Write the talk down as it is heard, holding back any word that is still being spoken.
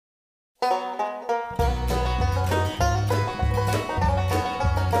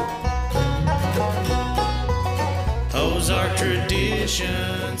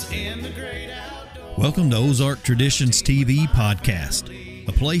traditions in the great outdoors. Welcome to Ozark Traditions TV podcast,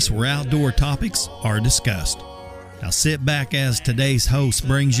 a place where outdoor topics are discussed. Now sit back as today's host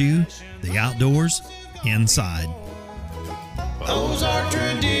brings you the outdoors inside. Ozark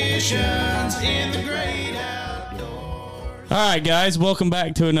Traditions in the great outdoors. All right, guys, welcome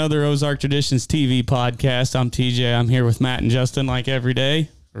back to another Ozark Traditions TV podcast. I'm TJ. I'm here with Matt and Justin like every day,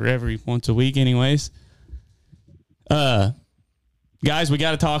 or every once a week anyways. Guys, we got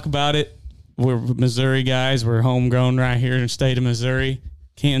to talk about it. We're Missouri guys. We're homegrown right here in the state of Missouri.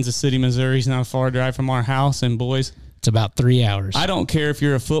 Kansas City, Missouri is not a far drive from our house. And boys, it's about 3 hours. I don't care if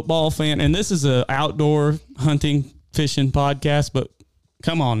you're a football fan, and this is a outdoor hunting, fishing podcast, but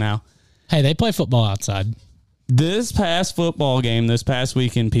come on now. Hey, they play football outside. This past football game, this past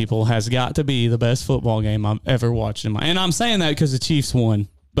weekend, people, has got to be the best football game I've ever watched in my. And I'm saying that because the Chiefs won.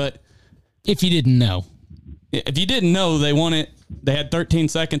 But if you didn't know, they won it. They had 13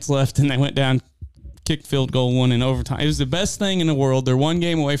 seconds left, and they went down, kicked field goal, won in overtime. It was the best thing in the world. They're one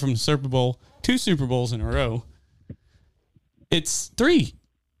game away from the Super Bowl, 2 Super Bowls in a row. It's 3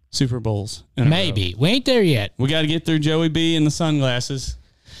 Super Bowls in a maybe. row. We ain't there yet. We got to get through Joey B and the sunglasses.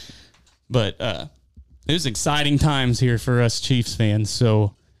 But it was exciting times here for us Chiefs fans.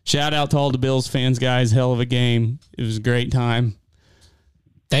 So shout out to all the Bills fans, guys. Hell of a game. It was a great time.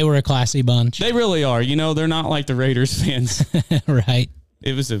 They were a classy bunch. They really are. You know, they're not like the Raiders fans. Right.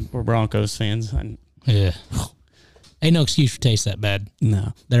 We're Broncos fans. Yeah. Ain't no excuse for taste that bad.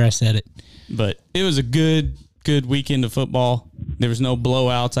 No. There, I said it. But it was a good weekend of football. There was no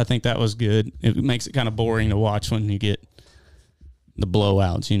blowouts. I think that was good. It makes it kind of boring to watch when you get the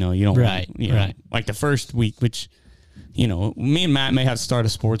blowouts. You know, you don't right. Like the first week, which, you know, me and Matt may have to start a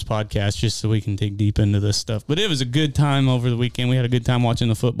sports podcast just so we can dig deep into this stuff. But it was a good time over the weekend. We had a good time watching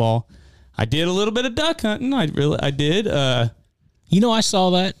the football. I did a little bit of duck hunting. I did. You know, I saw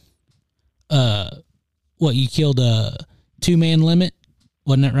that. You killed a 2-man limit,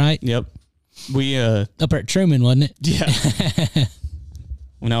 wasn't that right? Yep. We up at Truman, wasn't it? Yeah.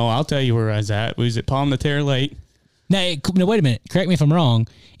 No, I'll tell you where I was at. We was at Palm the Terre Lake. No, wait a minute. Correct me if I'm wrong.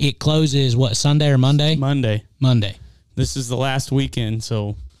 It closes what, Sunday or Monday? Monday. This is the last weekend, so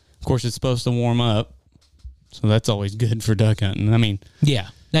of course it's supposed to warm up. So that's always good for duck hunting. I mean, yeah,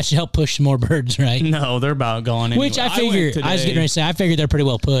 that should help push some more birds, right? No, they're about gone anyway. Which I figured, I was getting ready to say, I figured they're pretty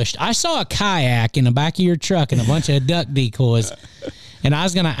well pushed. I saw a kayak in the back of your truck and a bunch of duck decoys, and I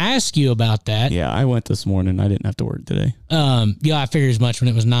was going to ask you about that. Yeah, I went this morning. I didn't have to work today. Yeah, I figured as much when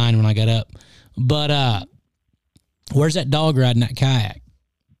it was 9 when I got up. But where's that dog riding that kayak?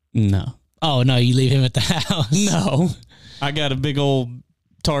 No. Oh, no, you leave him at the house? No. I got a big old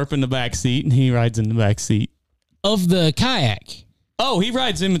tarp in the back seat, and he rides in the back seat. Of the kayak? Oh, he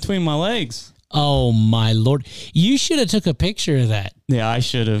rides in between my legs. Oh, my Lord. You should have took a picture of that. Yeah, I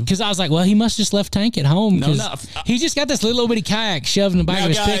should have. Because I was like, well, he must just left Tank at home. No. He just got this little bitty kayak shoved in the back of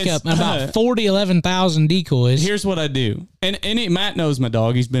his pickup and about 11,000 decoys. Here's what I do. And Matt knows my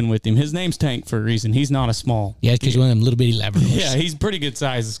dog. He's been with him. His name's Tank for a reason. He's not a small. Yeah, because you're one of them little bitty Labradors. Yeah, he's a pretty good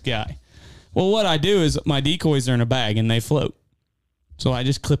sized guy. Well, what I do is my decoys are in a bag and they float. So I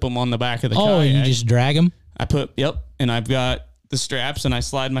just clip them on the back of the kayak. Oh, and you just drag them? And I've got the straps and I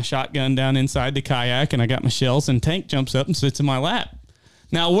slide my shotgun down inside the kayak and I got my shells and Tank jumps up and sits in my lap.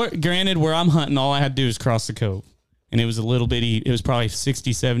 Now, granted, where I'm hunting, all I had to do is cross the cove. And it was a little bitty, it was probably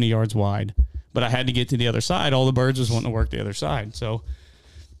 60, 70 yards wide. But I had to get to the other side. All the birds was wanting to work the other side. So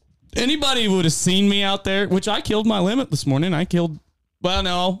anybody would have seen me out there, which I killed my limit this morning. I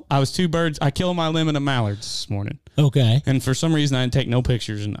was 2 birds. I killed my limit of mallards this morning. Okay. And for some reason, I didn't take no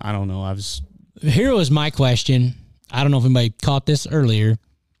pictures, and I don't know. Here was my question. I don't know if anybody caught this earlier.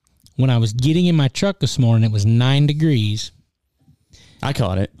 When I was getting in my truck this morning, it was 9 degrees. I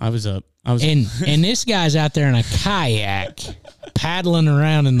caught it. I was up. And this guy's out there in a kayak paddling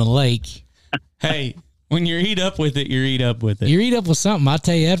around in the lake. Hey, when you eat up with it, you eat up with it. You eat up with something, I'll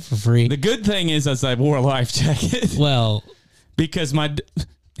tell you that for free. The good thing is I wore a life jacket. Well, because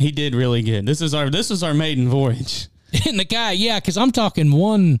he did really good. This is our maiden voyage. In the kayak, yeah, because I'm talking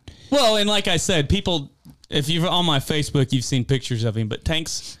one. Well, and like I said, people, if you're on my Facebook, you've seen pictures of him. But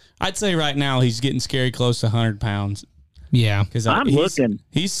Tank's, I'd say right now he's getting scary close to 100 pounds. Yeah, because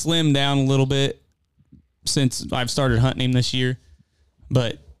he's slimmed down a little bit since I've started hunting him this year.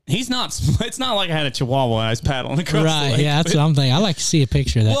 But he's not. It's not like I had a Chihuahua and I was paddling across the lake. Yeah, that's what I'm thinking. I like to see a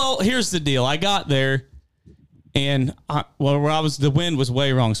picture of that. Well, here's the deal. I got there, and the wind was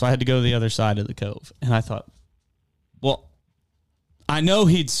way wrong, so I had to go to the other side of the cove. And I thought, well, I know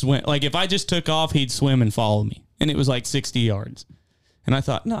he'd swim. Like, if I just took off, he'd swim and follow me. And it was like 60 yards. And I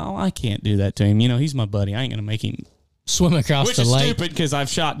thought, no, I can't do that to him. You know, he's my buddy. I ain't going to make him Swim across Which the is lake. stupid because I've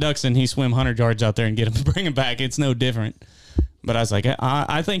shot ducks and he swim 100 yards out there and get him, bring him back. It's no different. But I was like,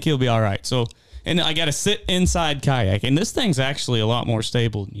 I think he'll be all right. So, and I got to sit inside kayak. And this thing's actually a lot more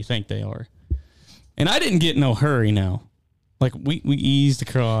stable than you think they are. And I didn't get no hurry now. Like, we eased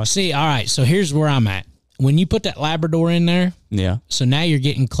across. See, all right, so here's where I'm at. When you put that Labrador in there, Yeah. so now you're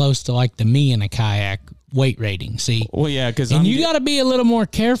getting close to like the me in a kayak weight rating. See, Well, yeah, because and you got to be a little more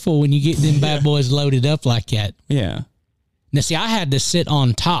careful when you get them bad boys loaded up like that. Yeah. Now, see, I had to sit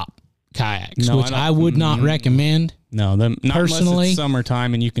on top kayaks, No, which I I, don't- would not recommend. No, not unless Personally- it's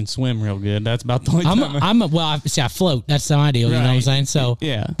summertime and you can swim real good. That's about the only time. I float. That's the ideal. You know what I'm Right. saying? So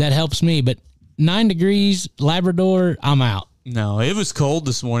Yeah. that helps me. But 9 degrees Labrador, I'm out. No, it was cold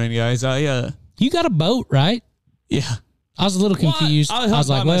this morning, guys. You got a boat, right? Yeah. I was a little confused. I I was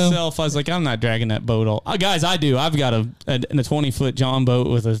like, well, myself. I was like, I'm not dragging that boat all. Guys, I do. I've got a 20-foot John boat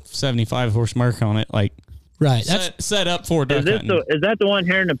with a 75 horse Merc on it, like right. That's set up for duck Is this hunting. is that the one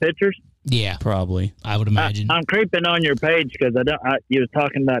here in the pictures? yeah. Probably. I would imagine. I'm creeping on your page because you was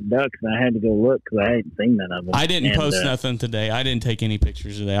talking about ducks and I had to go look because I hadn't seen none of them. I didn't And, post nothing today. I didn't take any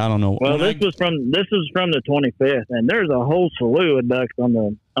pictures today. I don't know. Well, When this is from the 25th, and there's a whole slew of ducks on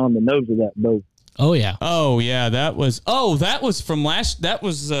the nose of that boat. oh yeah. Oh yeah, that was from last. That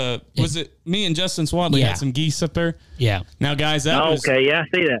was it me and Justin Swadley Yeah. had some geese up there. Yeah. Now, guys, that was Okay, yeah,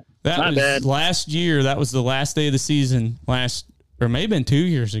 I see that. that My was bad. last year. That was the last day of the season. Or maybe been 2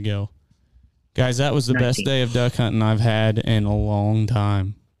 years ago. Guys, that was the best 19. day of duck hunting I've had in a long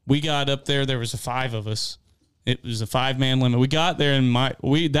time. We got up there. There was 5 of us. It was a 5-man limit. We got there and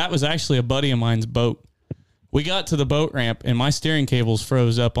that was actually a buddy of mine's boat. We got to the boat ramp and my steering cables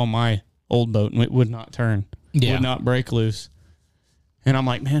froze up on my old boat and it would not turn. Yeah. Would not break loose. And I'm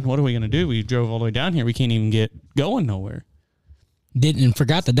like, man, what are we going to do? We drove all the way down here. We can't even get going nowhere. Didn't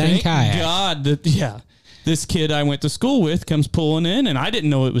forgot the dang Thank kayak. God that, this kid I went to school with comes pulling in, and I didn't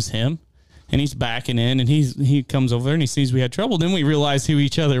know it was him. And he's backing in, and he comes over there and he sees we had trouble. Then we realized who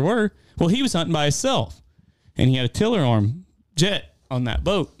each other were. Well, he was hunting by himself, and he had a tiller arm jet on that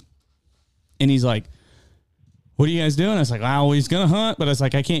boat. And he's like, "What are you guys doing?" I was like, "Oh, he's gonna hunt," but I was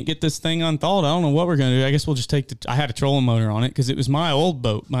like, "I can't get this thing unthawed. I don't know what we're gonna do. I guess we'll just take I had a trolling motor on it because it was my old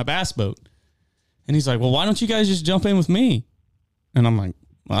boat, my bass boat." And he's like, "Well, why don't you guys just jump in with me?" And I'm like,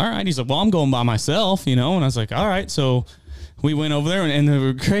 all right. He's like, well, I'm going by myself, And I was like, all right. So we went over there, and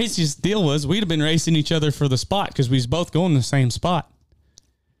the craziest deal was we'd have been racing each other for the spot because we was both going the same spot.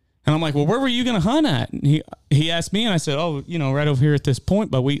 And I'm like, well, where were you going to hunt at? And he asked me, and I said, oh, right over here at this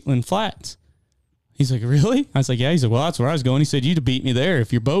point by Wheatland Flats. He's like, really? I was like, yeah. He's like, well, that's where I was going. He said, you'd have beat me there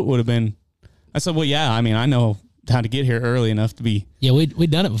if your boat would have been. I said, well, yeah. I mean, I know how to get here early enough to be. Yeah,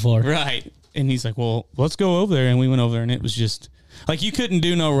 we'd done it before. Right. And he's like, well, let's go over there. And we went over there, and it was just like you couldn't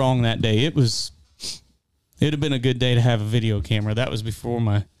do no wrong that day. It would have been a good day to have a video camera. That was before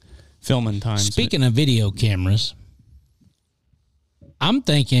my filming time. Speaking of video cameras, I'm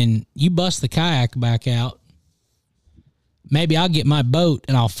thinking you bust the kayak back out. Maybe I'll get my boat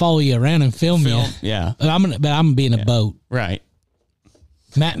and I'll follow you around and film you. Yeah. But I'm gonna be in a boat. Right.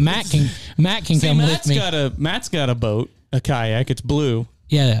 Matt can See, come with me. Matt's got a boat, a kayak. It's blue.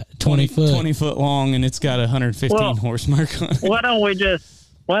 Yeah, 20 foot. 20 foot long, and it's got a 115 horse mark on it. Why don't we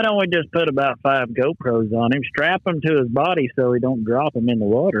just put about 5 GoPros on him, strap him to his body so he don't drop him in the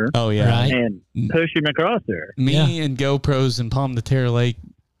water, Oh, yeah. Right. and push him across there? Me and GoPros and Palm de Terre Lake.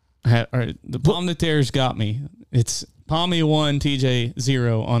 The Palm de Terre's got me. It's Palmy 1, TJ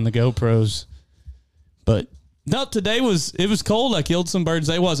 0 on the GoPros. But no, today it was cold. I killed some birds.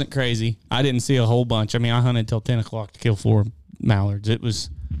 They wasn't crazy. I didn't see a whole bunch. I mean, I hunted till 10 o'clock to kill 4 mallards. It was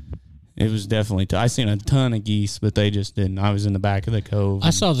definitely. I seen a ton of geese, but they just didn't. I was in the back of the cove.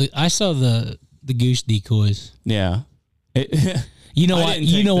 I saw the goose decoys. Yeah. You know I why? didn't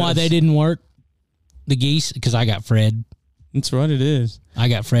You take know why those. they didn't work? The geese, because I got Fred. That's what it is. I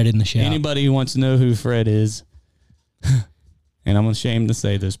got Fred in the shop. Anybody who wants to know who Fred is, and I'm ashamed to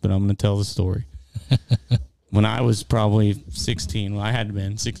say this, but I'm going to tell the story. When I was probably 16, well, I had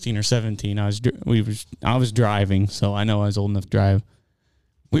been 16 or 17. I was driving, so I know I was old enough to drive.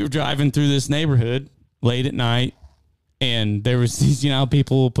 We were driving through this neighborhood late at night, and there was these, how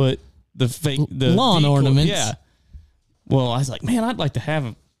people will put the Lawn ornaments. Yeah. Well, I was like, man, I'd like to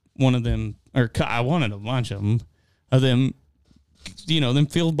have one of them, or I wanted a bunch of them, them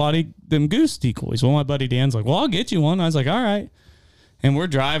field body, them goose decoys. Well, my buddy Dan's like, well, I'll get you one. I was like, all right. And we're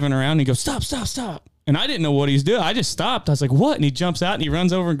driving around, and he goes, stop, stop, stop. And I didn't know what he's doing. I just stopped. I was like, what? And he jumps out, and he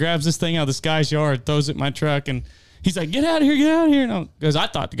runs over and grabs this thing out of this guy's yard, throws it in my truck, and he's like, get out of here, get out of here. Because I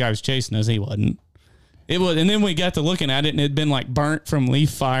thought the guy was chasing us. He wasn't. It was, and then we got to looking at it, and it had been like burnt from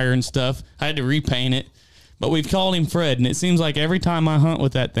leaf fire and stuff. I had to repaint it. But we've called him Fred, and it seems like every time I hunt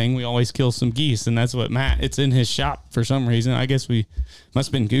with that thing, we always kill some geese, and that's what it's in his shop for some reason. I guess we must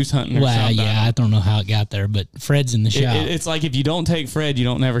have been goose hunting or Well, something. yeah, I don't know how it got there, but Fred's in the shop. It's like if you don't take Fred, you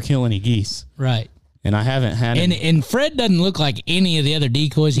don't never kill any geese. Right. And I haven't had him. And Fred doesn't look like any of the other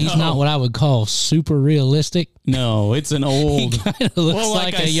decoys. He's not what I would call super realistic. No, it's an old. He kind of looks Well,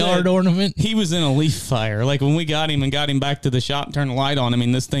 like I a yard said, ornament. He was in a leaf fire. Like when we got him and got him back to the shop and turned the light on, I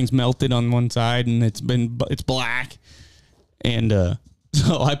mean, this thing's melted on one side and it's black. And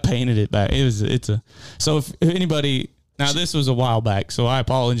so I painted it back. So if anybody, now this was a while back, so I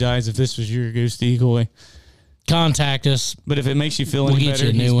apologize if this was your goose decoy. Contact us. But if it makes you feel We'll any get better, you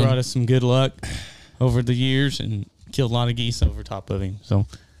a new he's one. brought us some good luck over the years and killed a lot of geese over top of him. So,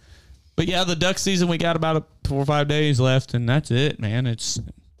 but yeah, the duck season, we got about 4 or 5 days left, and that's it, man. It's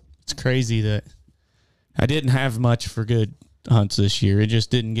crazy that I didn't have much for good hunts this year. It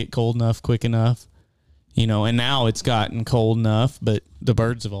just didn't get cold enough quick enough, you know. And now it's gotten cold enough, but the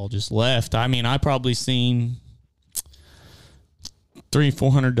birds have all just left. I mean, I probably seen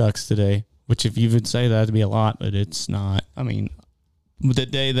 300-400 ducks today. Which, if you would say that, would be a lot, but it's not. I mean, the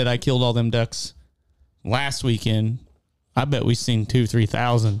day that I killed all them ducks last weekend, I bet we seen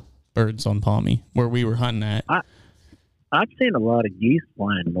 2,000-3,000 birds on Palmy where we were hunting at. I've seen a lot of geese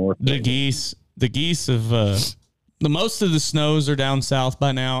flying north. The geese of the most of the snows are down south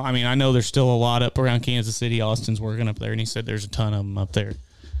by now. I mean, I know there's still a lot up around Kansas City. Austin's working up there, and he said there's a ton of them up there.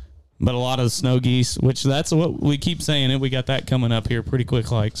 But a lot of the snow geese, which that's what we keep saying it. We got that coming up here pretty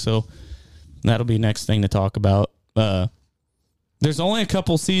quick, like so. That'll be next thing to talk about. There's only a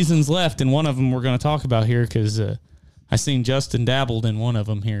couple seasons left, and one of them we're going to talk about here because I seen Justin dabbled in one of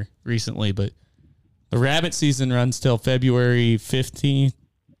them here recently. But the rabbit season runs till February 15th,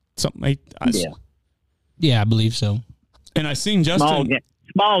 something like that. Yeah, I believe so. And I seen Justin.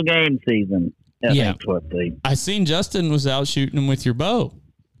 Small game season. Yeah. That's what they. I seen Justin was out shooting them with your bow.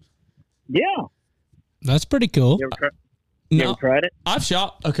 Yeah. That's pretty cool. You ever tried it? I've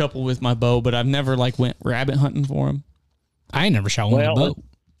shot a couple with my bow, but I've never went rabbit hunting for them. I ain't never shot one with a bow.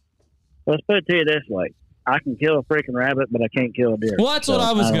 Let's put it to you this way. I can kill a freaking rabbit, but I can't kill a deer. Well, that's what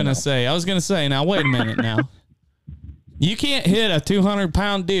I was going to say. I was going to say, now, wait a minute now. You can't hit a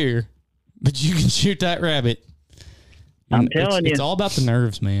 200-pound deer, but you can shoot that rabbit. I'm telling you. It's all about the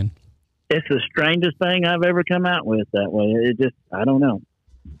nerves, man. It's the strangest thing I've ever come out with that way. It just, I don't know.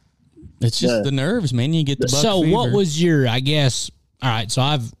 It's just the nerves, man. You get the buck So fever. what was your, I guess, all right, so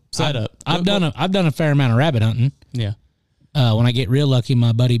I've done a fair amount of rabbit hunting. Yeah. When I get real lucky,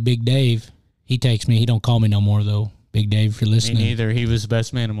 my buddy Big Dave, he takes me. He don't call me no more though. Big Dave, if you're listening. Me neither. He was the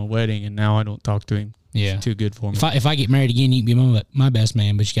best man at my wedding, and now I don't talk to him. Yeah. It's too good for me. If I get married again, you can be my best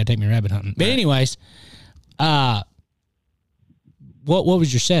man, but you got to take me rabbit hunting. But anyways, what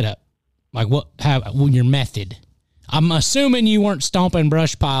was your setup? Like your method? I'm assuming you weren't stomping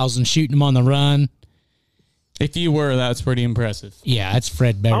brush piles and shooting them on the run. If you were, that's pretty impressive. Yeah, that's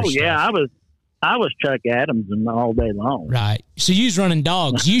Fred Bear. Oh yeah, I was Chuck Adams all day long. Right. So you was running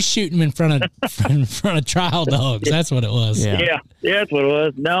dogs. You shooting them in front of trial dogs. That's what it was. Yeah, that's what it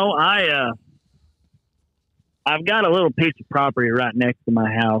was. No, I've got a little piece of property right next to my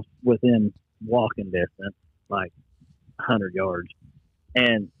house within walking distance, like 100 yards,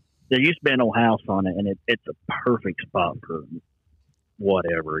 and there used to be an old house on it, and it's a perfect spot for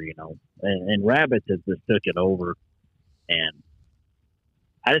whatever, you know. And rabbits have just took it over, and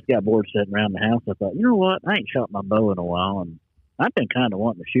I just got bored sitting around the house. I thought, you know what? I ain't shot my bow in a while, and I've been kind of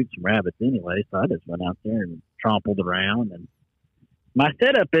wanting to shoot some rabbits anyway, so I just went out there and trompled around. And my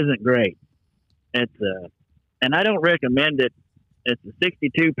setup isn't great. It's and I don't recommend it. It's a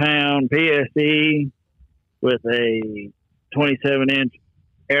 62-pound PSE with a 27-inch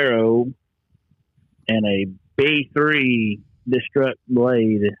arrow and a B3 destruct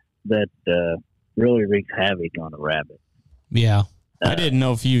blade that really wreaks havoc on a rabbit. Yeah. I didn't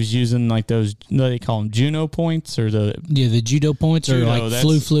know if you was using like those, they call them Juno points or the judo points or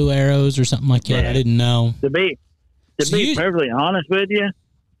like flu arrows or something like that. Yeah. I didn't know. To be perfectly honest with you,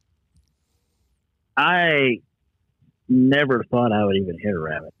 I never thought I would even hit a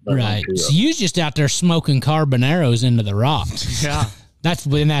rabbit. Right. So you was just out there smoking carbon arrows into the rocks. Yeah.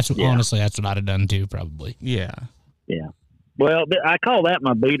 Honestly, that's what I'd have done too, probably. Yeah. Yeah. Well, I call that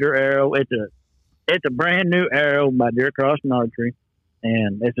my beater arrow. It's a brand new arrow by Deer Crossing Archery,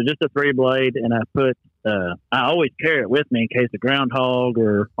 and it's just a 3-blade. And I always carry it with me in case a groundhog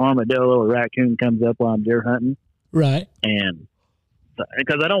or armadillo or raccoon comes up while I'm deer hunting. Right. And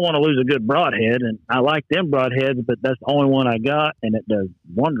because I don't want to lose a good broadhead, and I like them broadheads, but that's the only one I got, and it does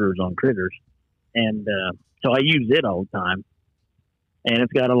wonders on critters. And so I use it all the time. And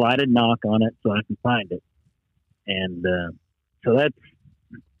it's got a lighted knock on it so I can find it. and so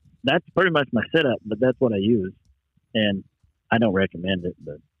that's pretty much my setup. But that's what I use, and I don't recommend it.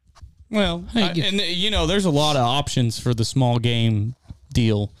 But Well, there's a lot of options for the small game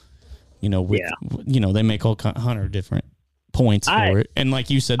deal. With they make all 100 different points for it, and like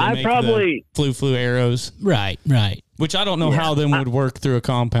you said, they make the flu arrows, right, which I don't know how them would work through a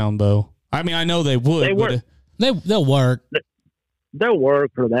compound bow. I mean, I know they would. They'll work. They'll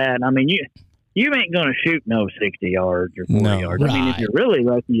work for that. I mean, you ain't going to shoot no 60 yards or 40 yards. Right. I mean, if you're really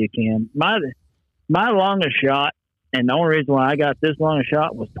lucky, you can. My longest shot, and the only reason why I got this long a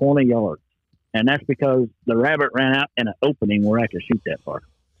shot was 20 yards, and that's because the rabbit ran out in an opening where I could shoot that far.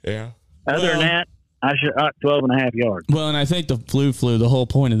 Yeah. Other than that, I shot 12 and a half yards. Well, and I think the flu, the whole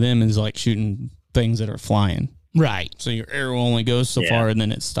point of them is like shooting things that are flying. Right. So your arrow only goes so far and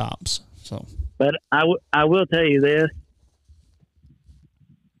then it stops. So, but I will tell you this.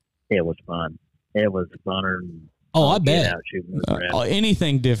 It was fun. It was funner. I bet. Out shooting with rabbits.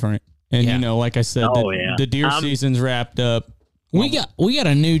 Anything different. And, like I said, the deer season's wrapped up. We got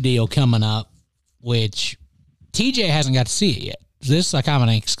a new deal coming up, which TJ hasn't got to see it yet. This is like kind of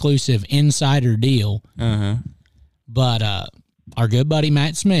an exclusive insider deal. Uh-huh. But our good buddy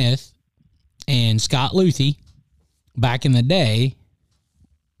Matt Smith and Scott Luthi, back in the day,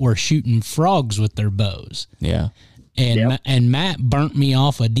 were shooting frogs with their bows. Yeah. And Matt burnt me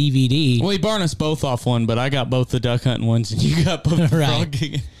off a DVD. Well, he burned us both off one, but I got both the duck hunting ones, and you got both the frog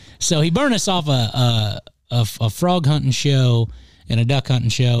hunting. So he burned us off a frog hunting show and a duck hunting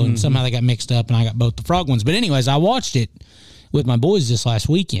show, and somehow they got mixed up, and I got both the frog ones. But anyways, I watched it with my boys this last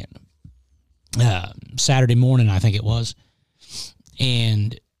weekend, Saturday morning, I think it was.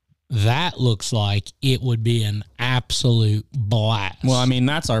 And that looks like it would be an absolute blast. Well, I mean,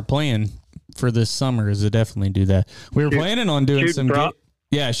 that's our plan for this summer, is to definitely do that. We were planning on doing some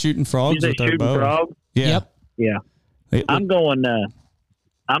shooting frogs with our bow. Frogs? Yeah. Yep. Yeah. I'm going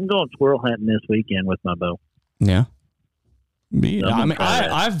squirrel hunting this weekend with my bow. Yeah. I mean,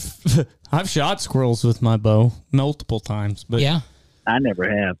 I've shot squirrels with my bow multiple times, but I never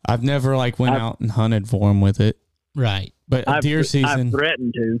have. I've never went out and hunted for them with it. Right. But deer season, I've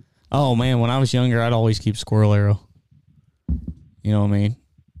threatened to. Oh man, when I was younger, I'd always keep squirrel arrow. You know what I mean?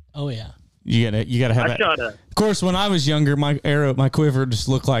 Oh yeah. You gotta have that. Of course, when I was younger, my quiver just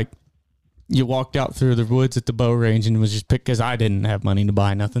looked like you walked out through the woods at the bow range and was just picked, because I didn't have money to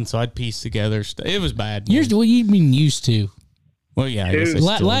buy nothing, so I'd piece together. It was bad. What you mean used to? Well, yeah. I guess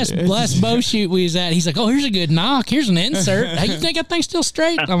last bow shoot we was at, he's like, "Oh, here's a good knock. Here's an insert. Hey, you think that thing's still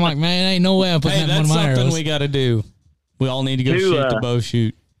straight?" I'm like, "Man, ain't no way I'm putting that in one of my arrows." That's something we got to do. We all need to go shoot the bow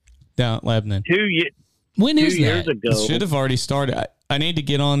shoot down at Lebanon. When is 2 years that? ago. It should have already started. I need to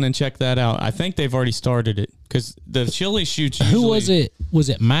get on and check that out. I think they've already started it, because the chili shoots usually... Who was it? Was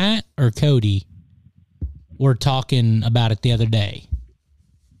it Matt or Cody? We're talking about it the other day.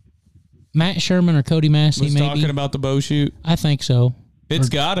 Matt Sherman or Cody Massey, was maybe? talking about the bow shoot? I think so. It's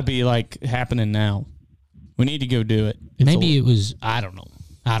got to be happening now. We need to go do it. It was, I don't know.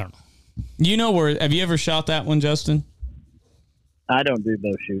 You know where, have you ever shot that one, Justin? I don't do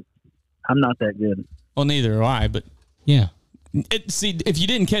bow shoot. I'm not that good. Well, neither do I, but... Yeah. See, if you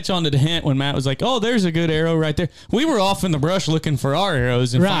didn't catch on to the hint when Matt was like, "Oh, there's a good arrow right there," we were off in the brush looking for our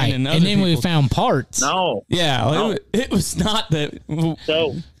arrows and finding other and then we people's. found parts. No. Yeah, it was not that.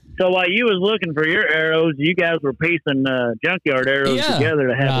 So while you was looking for your arrows, you guys were piecing junkyard arrows together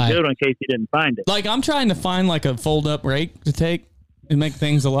to have a good one in case you didn't find it. Like, I'm trying to find a fold up rake to take and make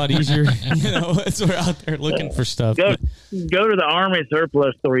things a lot easier. As we're out there looking for stuff. Go to the Army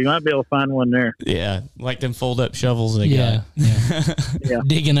surplus store. You might be able to find one there. Yeah, like them fold up shovels they got. Yeah.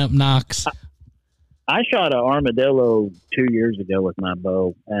 Digging up knocks. I shot an armadillo 2 years ago with my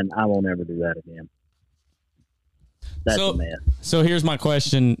bow, and I won't ever do that again. That's a mess. So here's my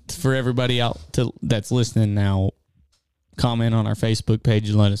question for everybody that's listening now. Comment on our Facebook page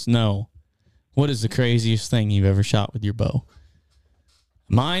and let us know, what is the craziest thing you've ever shot with your bow?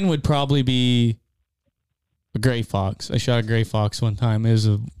 Mine would probably be a gray fox. I shot a gray fox one time. It was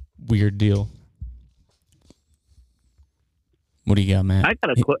a weird deal. What do you got, Matt? I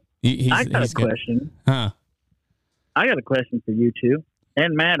got a question. Huh? I got a question for you too,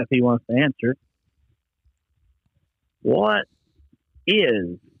 and Matt, if he wants to answer. What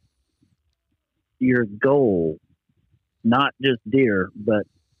is your goal? Not just deer, but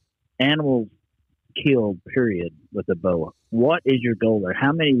animals killed, period, with a bow. What is your goal there?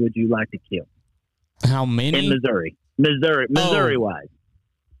 How many would you like to kill? How many? In Missouri wise.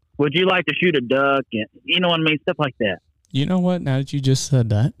 Would you like to shoot a duck? And, you know what I mean? Stuff like that. You know what? Now that you just said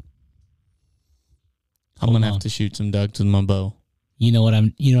that, I'm going to have to shoot some ducks with my bow. You know what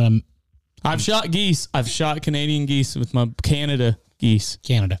I'm I've shot geese. I've shot Canadian geese with my Canada geese.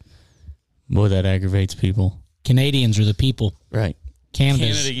 Canada. Boy, that aggravates people. Canadians are the people. Right.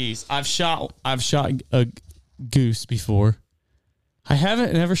 Canada's. Canada geese. I've shot a goose before. I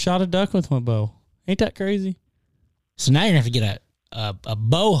haven't never shot a duck with my bow. Ain't that crazy? So now you're going to have to get a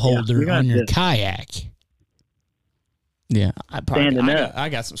bow holder you're gonna on your have to- kayak. Yeah, Standing up. I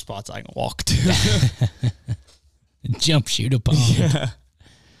got some spots I can walk to. Jump shoot upon. Yeah.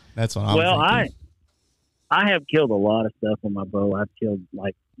 That's what I'm Well, thinking. I have killed a lot of stuff with my bow. I've killed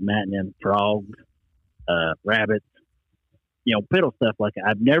like Matt and them frogs, rabbits, piddle stuff like that.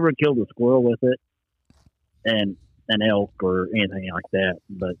 I've never killed a squirrel with it, and an elk or anything like that.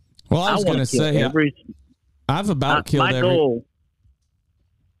 But Well, I was want going to to kill say, every. I've about killed my every. goal.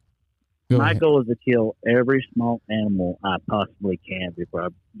 Go My ahead. goal is to kill every small animal I possibly can before I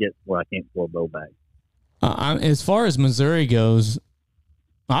get where I can't pull a bow back. As far as Missouri goes,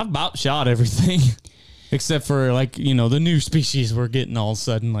 I've about shot everything except for like, the new species we're getting all of a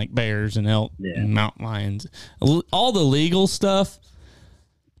sudden, like bears and elk and mountain lions. All the legal stuff,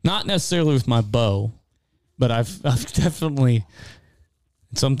 not necessarily with my bow, but I've definitely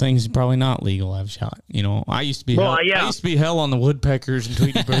some things probably not legal I've shot. I used to be Well, hell, yeah. I used to be hell on the woodpeckers and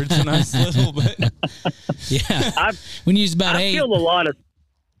Tweety birds when I was little, but Yeah. When you was about I've 8. killed a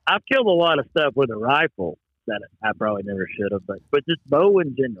lot of stuff with a rifle that I probably never should have, but just bow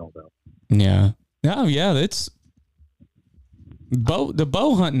in general though. yeah. Oh yeah, that's the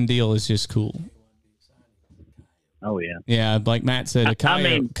bow hunting deal is just cool. Oh yeah. Yeah, like Matt said, a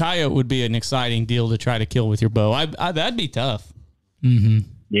coyote, coyote would be an exciting deal to try to kill with your bow. That'd be tough. Mm-hmm.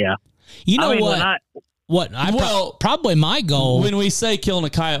 Yeah. You know what? Probably my goal. When we say killing a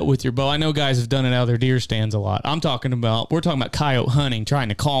coyote with your bow, I know guys have done it out of their deer stands a lot. We're talking about coyote hunting, trying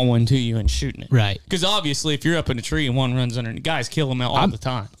to call one to you and shooting it. Right. Because obviously, if you're up in a tree and one runs under, guys kill them all the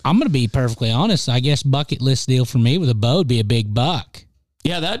time. I'm going to be perfectly honest. I guess bucket list deal for me with a bow would be a big buck.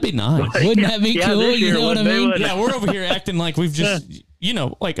 Yeah, that'd be nice. Wouldn't that be cool? this You year know what I would be, mean? wouldn't Yeah, we're over here acting like we've just,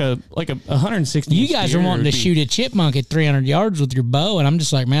 like a 160. You guys are wanting to shoot a chipmunk at 300 yards with your bow, and I'm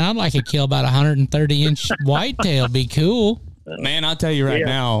just like, man, I'd like to kill about 130-inch whitetail. Be cool. Man, I'll tell you right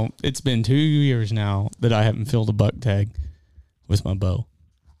now, it's been 2 years now that I haven't filled a buck tag with my bow.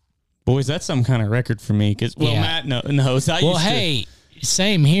 Boys, that's some kind of record for me. Because Matt knows.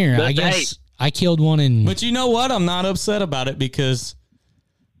 Same here. But I guess I killed one in. But you know what? I'm not upset about it because,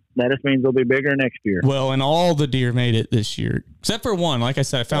 that just means they'll be bigger next year. well, and all the deer made it this year. Except for one. Like I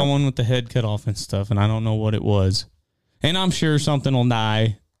said, I found one with the head cut off and stuff, and I don't know what it was. And I'm sure something will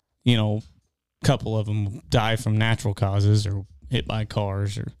die. A couple of them will die from natural causes or hit by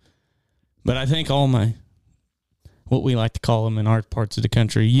cars. But I think all my, what we like to call them in our parts of the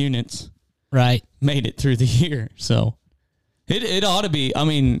country, units, Right. made it through the year. So it ought to be. I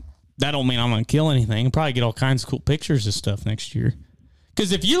mean, that don't mean I'm going to kill anything. I'll probably get all kinds of cool pictures of stuff next year.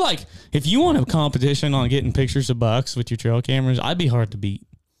 Because if you want a competition on getting pictures of bucks with your trail cameras, I'd be hard to beat.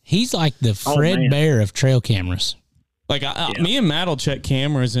 He's like the Fred Bear of trail cameras. Like me and Matt will check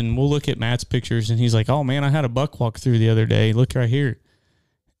cameras and we'll look at Matt's pictures and he's like, "Oh man, I had a buck walk through the other day. Look right here."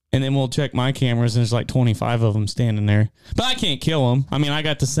 And then we'll check my cameras and there's like 25 of them standing there. But I can't kill them. I mean, I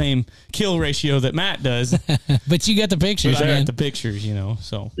got the same kill ratio that Matt does. But you got the pictures, But I man. got the pictures,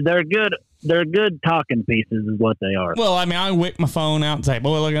 so. They're good. They're good talking pieces, is what they are. Well, I mean, I whip my phone out and say,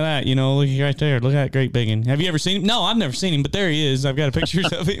 "Boy, look at that! Look right there. Look at that great big one." Have you ever seen him? No, I've never seen him, but there he is. I've got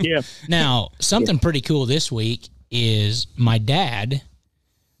pictures of him. Yeah. Now, something pretty cool this week is my dad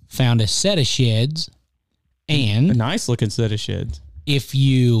found a set of sheds, A and nice looking set of sheds.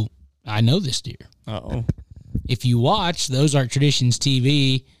 I know this deer. Uh-oh. If you watch Those Art Traditions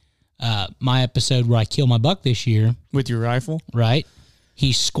TV, my episode where I kill my buck this year, With your rifle? right?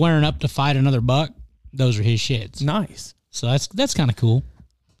 He's squaring up to fight another buck. Those are his sheds. Nice. So that's kind of cool.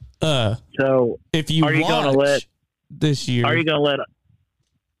 So If you Are you gonna watch let- this year. are you gonna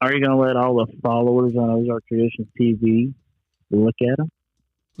let all the followers on Those Art Traditions TV look at them?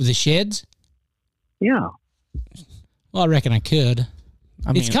 With the sheds? Yeah. Well, I reckon I could.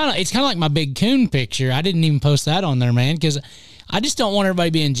 I mean, It's kind of like my big coon picture. I didn't even post that on there, man, because I just don't want everybody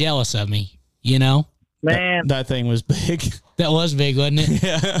being jealous of me. Man, that thing was big. That was big, wasn't it?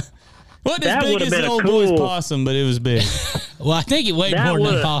 Yeah. Wasn't That as big would've as been the a old boy's cool- possum, but it was big. Well, I think it weighed That more than a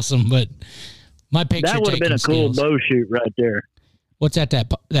would've- possum, but my picture that would have taking been a cool skills. bow shoot right there. What's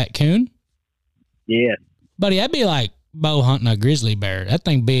that coon? Yeah. Buddy, I'd be like bow hunting a grizzly bear. That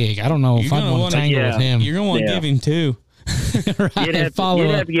thing big. I don't know if You're I'd gonna want to wanna- tangle with him. You're going to want to Yeah. give him two. Right, You'd have, follow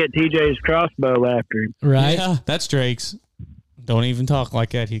you'd up. have to get TJ's crossbow after him. Right? Yeah, that's Drake's. Don't even talk like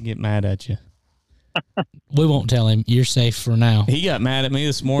that. He'd get mad at you. We won't tell him. You're safe for now. He got mad at me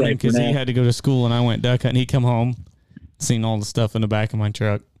this morning because he had to go to school and I went duck hunting. He come home, seen all the stuff in the back of my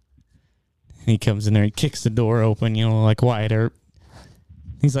truck. He comes in there, he kicks the door open, like Wyatt Earp.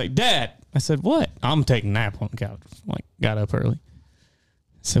 He's like, Dad. I said, what? I'm taking a nap on the couch. Like, got up early.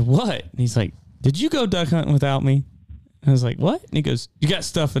 I said, what? And he's like, did you go duck hunting without me? I was like, what? And he goes, you got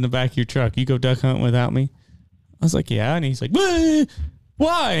stuff in the back of your truck. You go duck hunting without me? I was like, yeah. And he's like,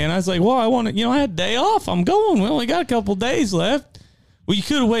 why? And I was like, well, I want to, I had a day off. I'm going. We only got a couple days left. Well, you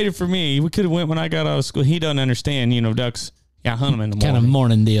could have waited for me. We could have went when I got out of school. He doesn't understand, ducks. Yeah, I hunt them in the morning. Kind of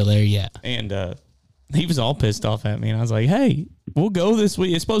morning deal there, yeah. And he was all pissed off at me. And I was like, hey, we'll go this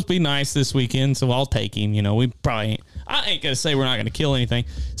week. It's supposed to be nice this weekend, so I'll take him. We probably I ain't going to say we're not going to kill anything.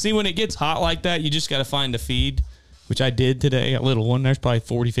 See, when it gets hot like that, you just got to find a feed, which I did today, a little one. There's probably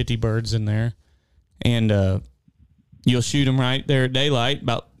 40, 50 birds in there. And you'll shoot them right there at daylight.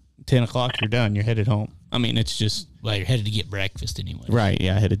 About 10 o'clock, you're done. You're headed home. I mean, it's just... Well, you're headed to get breakfast anyway. Right,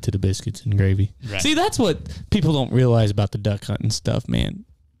 yeah, headed to the biscuits and gravy. Right. See, that's what people don't realize about the duck hunting stuff, man.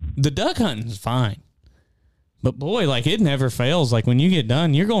 The duck hunting's fine. But boy, it never fails. Like, when you get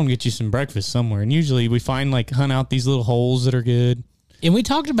done, you're going to get you some breakfast somewhere. And usually we find, hunt out these little holes that are good. And we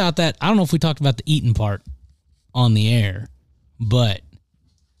talked about that. I don't know if we talked about the eating part on the air, but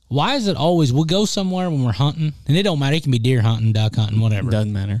why is it always we'll go somewhere when we're hunting, and it don't matter. It can be deer hunting, duck hunting, whatever.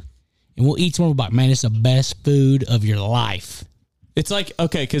 Doesn't matter. And we'll eat somewhere, man, it's the best food of your life. It's like,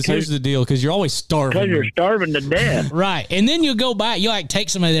 okay, because here's the deal, because you're always starving. Because you're starving to death. Right. And then you'll go back, you'll take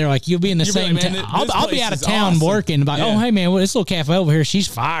somebody there, you'll be in the You'll be same like, town. man, I'll be out of town awesome. working. Yeah. Oh, hey, man, this little cafe over here, she's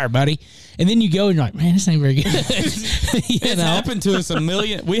fire, buddy. And then you go and you're like, man, this ain't very good. It's happened to us a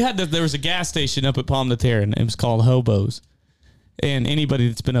million. There was a gas station up at Palm de Terre, and it was called Hobos. And anybody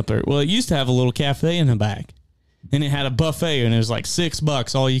that's been up there, well, it used to have a little cafe in the back. And it had a buffet, and it was like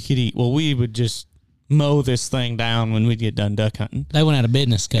 $6 all you could eat. Well, we would just mow this thing down when we'd get done duck hunting. They went out of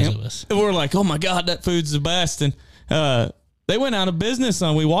business because of us. And we're like, oh my God, that food's the best. And they went out of business.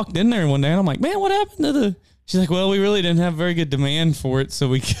 And we walked in there one day, and I'm like, man, what happened to the... She's like, well, we really didn't have very good demand for it, so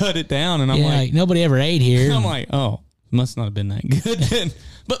we cut it down. And I'm like, nobody ever ate here. I'm like, oh, must not have been that good then.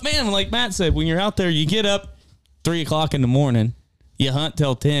 But man, like Matt said, when you're out there, you get up 3 o'clock in the morning, you hunt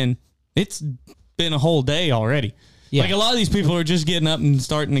till 10. It's been a whole day already. Yeah. Like, a lot of these people are just getting up and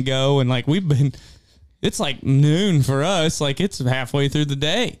starting to go, and it's like noon for us. Like, it's halfway through the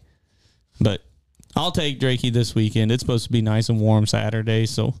day. But I'll take Drakey this weekend. It's supposed to be nice and warm Saturday,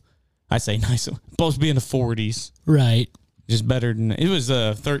 so I say nice. It's supposed to be in the 40s. Right. Just better than it was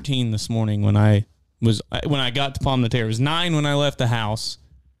 13 this morning when I got to Palm de Terre. It was 9 when I left the house.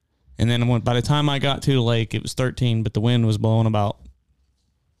 And then by the time I got to the lake, it was 13, but the wind was blowing about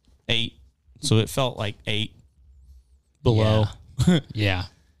 8. So it felt like 8 below. Yeah.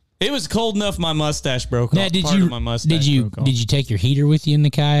 It was cold enough my mustache broke Now, off. did Part you of my mustache broke off. did you take your heater with you in the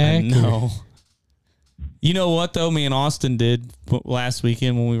kayak? No. You know what, though? Me and Austin did last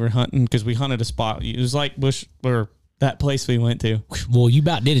weekend when we were hunting, because we hunted a spot. It was like Bush, or that place we went to. Well, you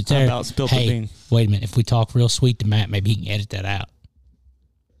about did it there. I about spilled the bean. Wait a minute. If we talk real sweet to Matt, maybe he can edit that out.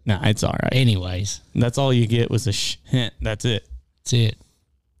 Nah, it's all right. Anyways. That's all you get was a hint. That's it. That's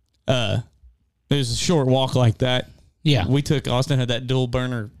it. There's a short walk like that. Yeah. Austin had that dual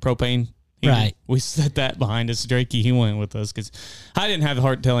burner propane heater. Right. We set that behind us. Drakey, he went with us because I didn't have the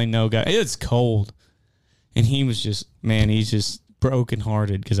heart telling no guy. It's cold. And he was just, man, he's just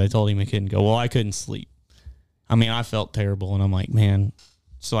brokenhearted because I told him he couldn't go. Well, I couldn't sleep. I mean, I felt terrible. And I'm like, man.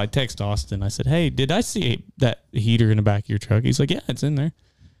 So I text Austin. I said, hey, did I see that heater in the back of your truck? He's like, yeah, it's in there.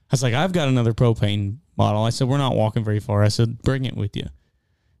 I was like, I've got another propane bottle. I said, we're not walking very far. I said, bring it with you.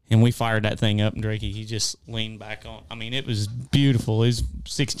 And we fired that thing up, and Drakey, he just leaned back on. I mean, it was beautiful. It was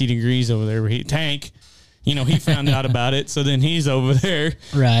 60 degrees over there. Tank, he found out about it, so then he's over there.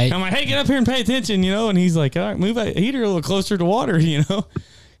 Right. I'm like, hey, get up here and pay attention, and he's like, all right, move that heater a little closer to water,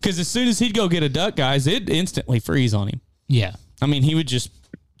 Because as soon as he'd go get a duck, guys, it'd instantly freeze on him. Yeah. I mean, he would just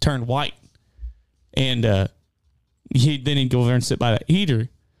turn white. And then he'd go over there and sit by that heater.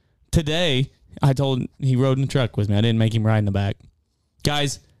 Today, I told him, he rode in the truck with me. I didn't make him ride in the back.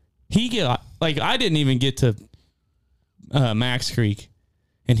 Guys, I didn't even get to Max Creek,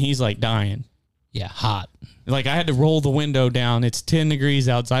 and he's like dying. Yeah, hot. Like, I had to roll the window down. It's 10 degrees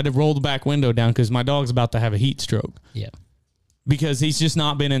outside. I had to roll the back window down because my dog's about to have a heat stroke. Yeah. Because he's just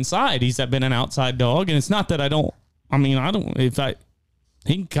not been inside. He's been an outside dog, and it's not that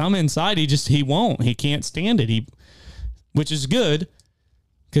he can come inside. He won't. He can't stand it. Which is good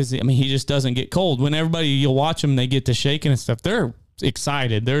because, he just doesn't get cold. When you'll watch them, they get to shaking and stuff. They're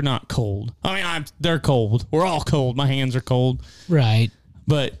excited. They're not cold. they're cold. We're all cold. My hands are cold. Right.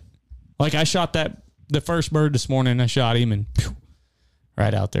 But I shot that the first bird this morning, I shot him and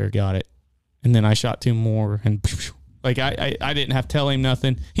right out there got it. And then I shot 2 more and like I didn't have to tell him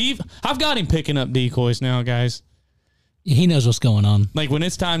nothing. I've got him picking up decoys now, guys. He knows what's going on. Like when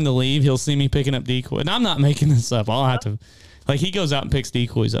it's time to leave, he'll see me picking up decoy. And I'm not making this up. I'll have to, like, he goes out and picks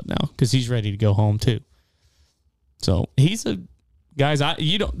decoys up now because he's ready to go home too. So he's guys.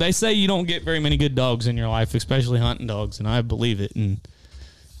 They say you don't get very many good dogs in your life, especially hunting dogs, and I believe it. And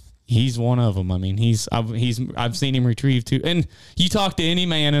he's one of them. I mean, I've seen him retrieve too. And you talk to any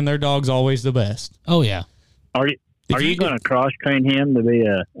man, and their dog's always the best. Oh yeah. Are you going to cross train him to be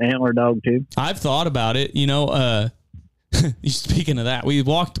a antler dog too? I've thought about it. Speaking of that, we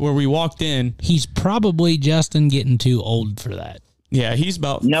walked in. He's probably, Justin, getting too old for that. Yeah, he's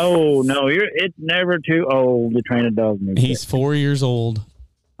about. No, it's never too old to train a dog. He's 4 years old.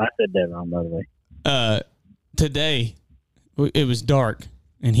 I said that wrong, by the way. Today, it was dark,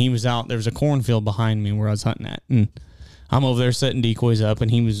 and he was out. There was a cornfield behind me where I was hunting at, and I'm over there setting decoys up,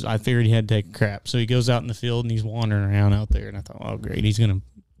 and I figured he had to take a crap. So he goes out in the field, and he's wandering around out there, and I thought, oh, great,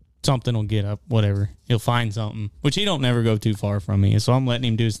 something will get up, whatever. He'll find something, which he don't never go too far from me. So I'm letting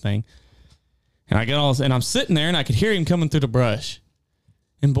him do his thing. And and I'm sitting there and I could hear him coming through the brush.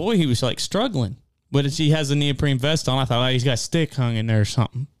 And boy, he was like struggling. But he has a neoprene vest on. I thought, oh, he's got a stick hung in there or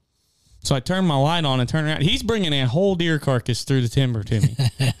something. So I turned my light on and turned around. He's bringing a whole deer carcass through the timber to me.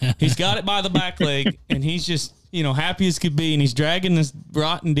 He's got it by the back leg and he's just, happy as could be. And he's dragging this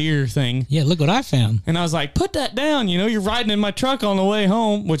rotten deer thing. Yeah, look what I found. And I was like, put that down. You're riding in my truck on the way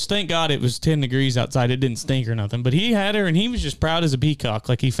home, which thank God it was 10 degrees outside. It didn't stink or nothing. But he had her and he was just proud as a peacock.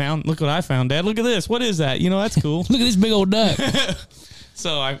 Like look what I found, Dad. Look at this. What is that? That's cool. Look at this big old duck.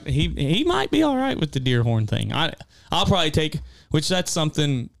 So he might be all right with the deer horn thing. I'll probably that's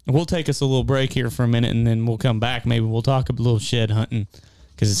something. We'll take us a little break here for a minute and then we'll come back. Maybe we'll talk a little shed hunting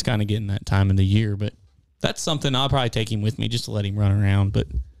because it's kind of getting that time of the year. But that's something I'll probably take him with me just to let him run around. But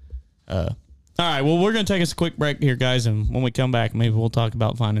all right, well, we're going to take us a quick break here, guys. And when we come back, maybe we'll talk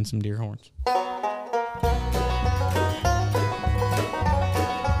about finding some deer horns.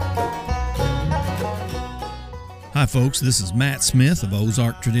 Hi, folks. This is Matt Smith of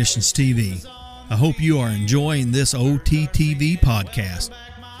Ozark Traditions TV. I hope you are enjoying this OTTV podcast.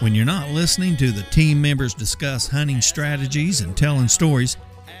 When you're not listening to the team members discuss hunting strategies and telling stories,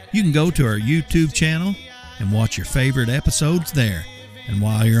 you can go to our YouTube channel and watch your favorite episodes there. And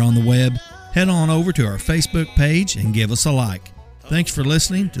while you're on the web, head on over to our Facebook page and give us a like. Thanks for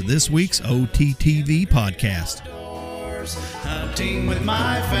listening to this week's OTTV podcast. Hunting with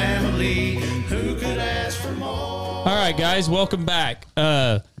my family. Who could ask for more? All right, guys, welcome back.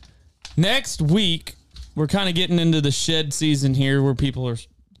 Next week, we're kind of getting into the shed season here where people are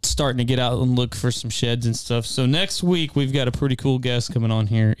starting to get out and look for some sheds and stuff. So next week, we've got a pretty cool guest coming on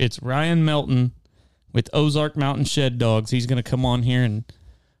here. It's Ryan Melton with Ozark Mountain Shed Dogs. He's going to come on here, and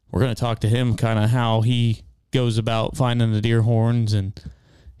we're going to talk to him kind of how he goes about finding the deer horns. And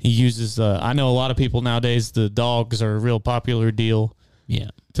he uses, I know a lot of people nowadays, the dogs are a real popular deal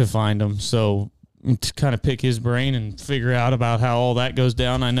to find them. So to kind of pick his brain and figure out about how all that goes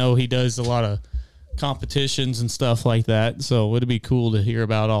down. I know he does a lot of competitions and stuff like that. So it'd be cool to hear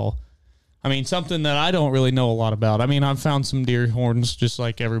about something that I don't really know a lot about. I mean, I've found some deer horns just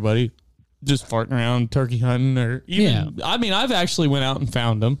like everybody, just farting around turkey hunting or even, I've actually went out and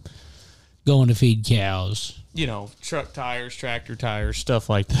found them. Going to feed cows. Truck tires, tractor tires, stuff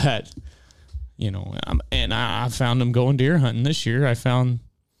like that. And I found them going deer hunting this year.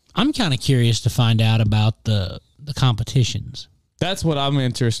 I'm kind of curious to find out about the competitions. That's what I'm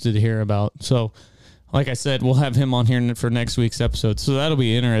interested to hear about. So, like I said, we'll have him on here for next week's episode. So that'll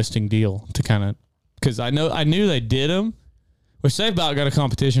be an interesting deal to kind of, because I knew they did them, which they've about got a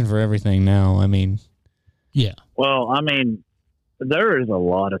competition for everything now. Yeah. Well, there is a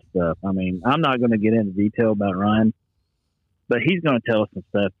lot of stuff. I'm not going to get into detail about Ryan, but he's going to tell us some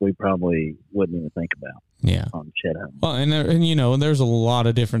stuff we probably wouldn't even think about. Yeah. On shed hunting. Well, and there's a lot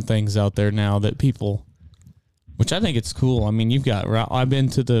of different things out there now that people, which I think it's cool. You've got, I've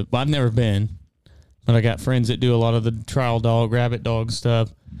never been, but I got friends that do a lot of the trial dog, rabbit dog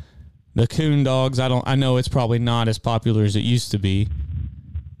stuff. The coon dogs, I know it's probably not as popular as it used to be,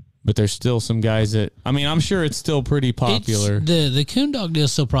 but there's still some guys that, I'm sure it's still pretty popular. The coon dog deal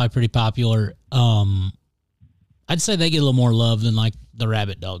is still probably pretty popular. I'd say they get a little more love than like the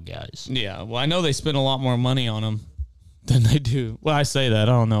rabbit dog guys. Yeah, well, I know they spend a lot more money on them than they do. Well, I say that.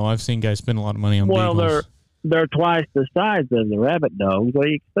 I don't know. I've seen guys spend a lot of money on beagles. Well, they're twice the size of the rabbit dogs. What do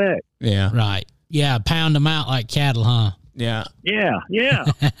you expect? Yeah. Right. Yeah, pound them out like cattle, huh? Yeah. Yeah.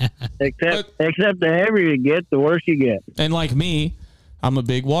 Except the heavier you get, the worse you get. And like me, I'm a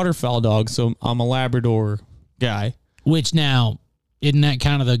big waterfowl dog, so I'm a Labrador guy. Which now, isn't that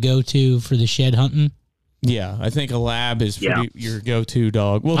kind of the go-to for the shed hunting? Yeah, I think a lab is your go-to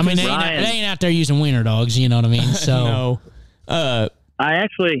dog. Well, I mean, they ain't out there using wiener dogs, you know what I mean? So no. I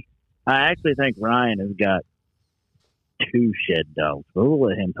actually think Ryan has got 2 shed dogs. We'll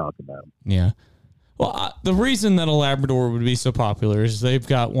let him talk about them. Yeah. Well, the reason that a Labrador would be so popular is they've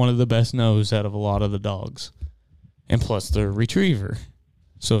got one of the best nose out of a lot of the dogs. And plus, they're a retriever.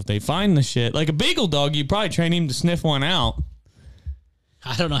 So if they find the shit, like a Beagle dog, you'd probably train him to sniff one out.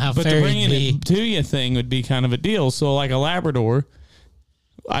 I don't know how But fair the bringing it'd be. it to you thing would be kind of a deal. So like a Labrador,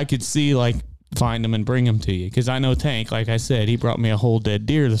 I could see like find them and bring them to you. Because I know Tank, like I said, he brought me a whole dead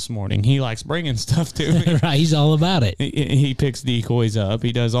deer this morning. He likes bringing stuff to me. Right, he's all about it. He picks decoys up.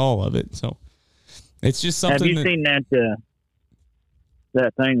 He does all of it. So it's just something. Have you seen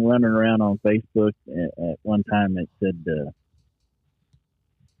that thing running around on Facebook? At one time it said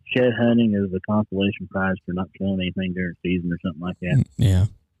shed hunting is a consolation prize for not killing anything during season or something like that. Yeah.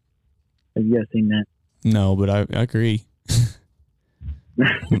 Have you guys seen that? No, but I agree.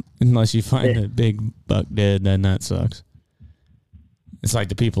 Unless you find a big buck dead, then that sucks. It's like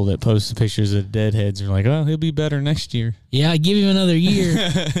the people that post the pictures of deadheads are like, oh, he'll be better next year. Yeah, give him another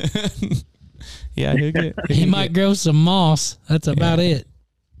year. Yeah, He might grow some moss. That's about it.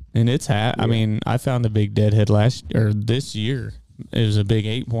 And it's I mean, I found a big deadhead this year. It was a big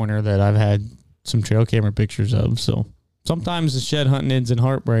 8-pointer that I've had some trail camera pictures of. So sometimes the shed hunting ends in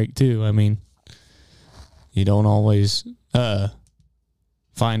heartbreak too. I mean, you don't always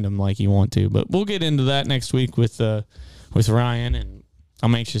find them like you want to, but we'll get into that next week with Ryan, and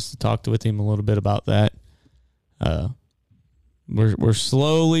I'm anxious to talk with him a little bit about that. We're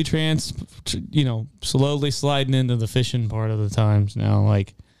slowly slowly sliding into the fishing part of the times now.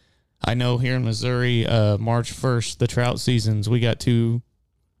 Like, I know here in Missouri, March 1st, the trout seasons, we got 2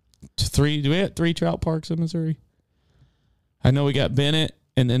 to 3. Do we have 3 trout parks in Missouri? I know we got Bennett,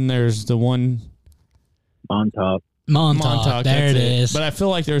 and then there's the one Montauk, there it is. But I feel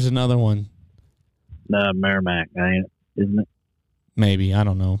like there's another one. Merrimack, isn't it? Maybe, I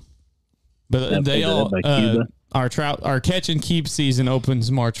don't know. But they all by Cuba. our catch and keep season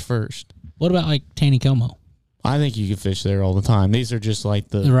opens March 1st. What about like Taneycomo? I think you can fish there all the time. These are just like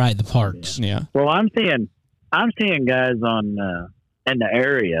the parks. Yeah. Well, I'm seeing guys on in the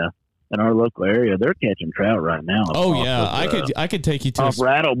area, in our local area. They're catching trout right now. Oh yeah, I could take you to off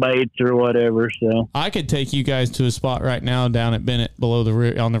rattle baits or whatever. So I could take you guys to a spot right now down at Bennett below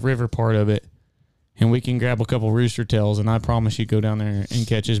on the river part of it, and we can grab a couple rooster tails, and I promise you go down there and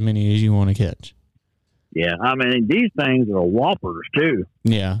catch as many as you want to catch. Yeah, I mean, these things are whoppers too.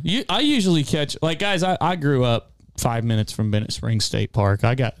 Yeah, I usually catch, like, guys, I grew up 5 minutes from Bennett Springs State Park.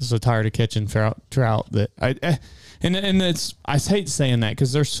 I got so tired of catching trout that and it's, I hate saying that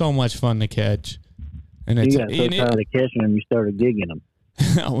because they're so much fun to catch. And you got so tired of catching them, you started gigging them.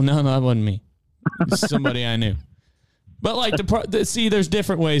 Oh, no, that wasn't me. It's somebody I knew. But like see, there's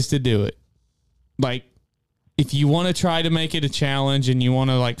different ways to do it. Like, if you want to try to make it a challenge and you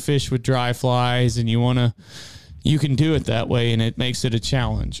want to like fish with dry flies and you can do it that way and it makes it a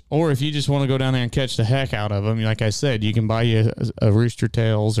challenge. Or if you just want to go down there and catch the heck out of them, like I said, you can buy you a rooster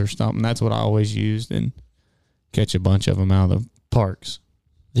tails or something. That's what I always used, and catch a bunch of them out of the parks.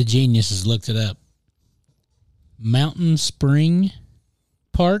 The geniuses looked it up. Mountain Spring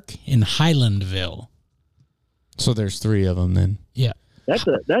Park in Highlandville. So there's 3 of them then. Yeah. That's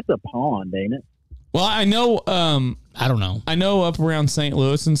a pond, ain't it? Well, I know. I don't know. I know up around St.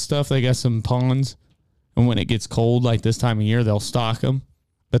 Louis and stuff, they got some ponds, and when it gets cold, like this time of year, they'll stock them.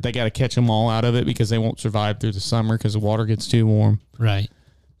 But they got to catch them all out of it because they won't survive through the summer because the water gets too warm. Right.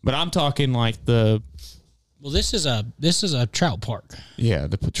 But I'm talking like Well, this is a trout park. Yeah,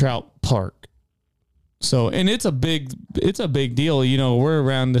 the trout park. So, and it's a big deal. You know, we're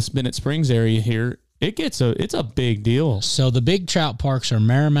around this Bennett Springs area here. It's a big deal. So the big trout parks are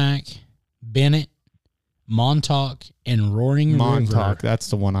Merrimack, Bennett, Montauk, and Roaring Montauk, River. that's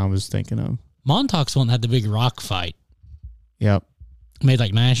the one I was thinking of. Montauk's one that had the big rock fight. Yep. Made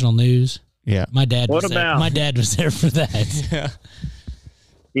like national news. Yeah. My dad was What there. about- My dad was there for that. Yeah.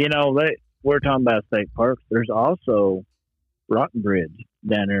 You know, we're talking about state parks. There's also Rock Bridge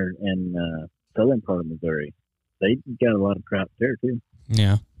down there in southern part of Missouri. They got a lot of trout there too.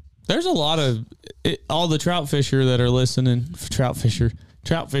 Yeah. There's a lot of all the trout fisher that are listening, trout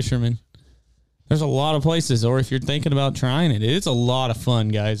fishermen. There's a lot of places, or if you're thinking about trying it, it's a lot of fun,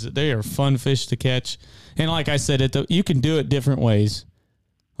 guys. They are fun fish to catch. And like I said, you can do it different ways.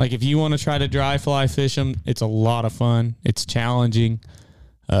 Like if you want to try to dry fly fish them, it's a lot of fun. It's challenging.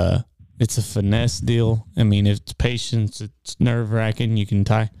 It's a finesse deal. I mean, if it's patience, it's nerve wracking. You can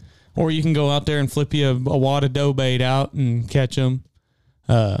tie, or you can go out there and flip you a wad of dough bait out and catch them.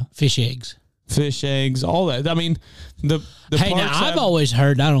 Fish eggs, all that. I mean, the hey, now I've always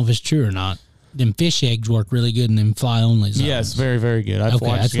heard, I don't know if it's true or not, them fish eggs work really good in them fly only zones. Yes, very, very good. I've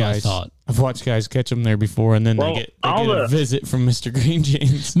watched guys. I've watched guys catch them there before, and then they get a visit from Mr. Green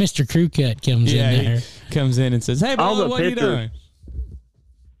James. Mr. Crew Cut comes in there. He comes in and says, "Hey, Bubba, what are you doing?"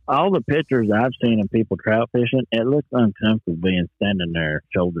 All the pictures I've seen of people trout fishing, it looks uncomfortable being standing there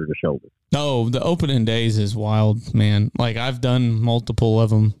shoulder to shoulder. No, the opening days is wild, man. Like, I've done multiple of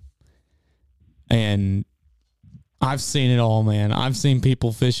them, and I've seen it all, man. I've seen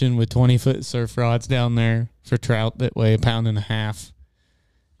people fishing with 20-foot surf rods down there for trout that weigh 1.5 pounds.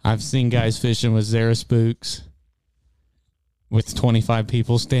 I've seen guys fishing with Zara spooks with 25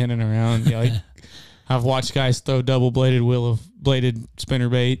 people standing around. Like, I've watched guys throw double-bladed bladed spinner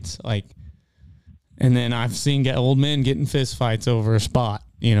baits, and then I've seen old men getting fist fights over a spot,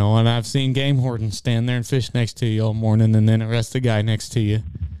 and I've seen game wardens stand there and fish next to you all morning and then arrest the guy next to you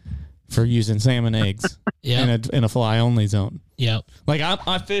for using salmon eggs in a fly-only zone. Yep. Like,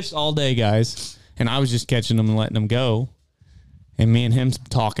 I fished all day, guys, and I was just catching them and letting them go. And me and him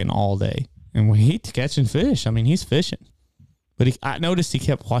talking all day. And when he's catching fish, I mean, he's fishing. But I noticed he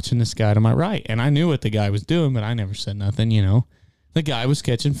kept watching this guy to my right. And I knew what the guy was doing, but I never said nothing, The guy was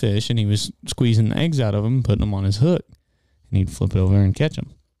catching fish, and he was squeezing the eggs out of them and putting them on his hook. And he'd flip it over and catch them.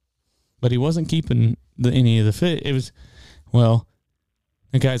 But he wasn't keeping any of the fish. It was, the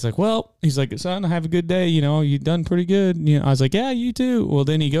guy's like, he's like, son, have a good day. You've done pretty good. I was like, yeah, you too. Well,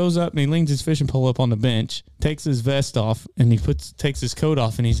 then he goes up and he leans his fishing pole up on the bench, takes his vest off, and takes his coat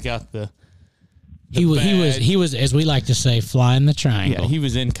off, and he's got he was, as we like to say, flying the triangle. Yeah, he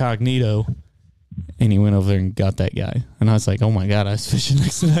was incognito, and he went over there and got that guy. And I was like, oh my God, I was fishing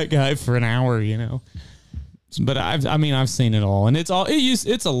next to that guy for an hour, But I've seen it all, and it's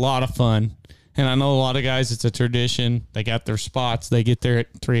a lot of fun. And I know a lot of guys, it's a tradition. They got their spots. They get there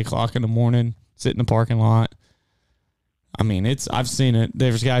at 3:00 in the morning, sit in the parking lot. I mean, I've seen it.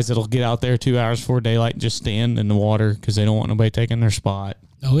 There's guys that'll get out there 2 hours before daylight and just stand in the water because they don't want nobody taking their spot.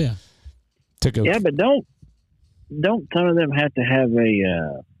 Oh, yeah. Yeah, but don't some of them have to have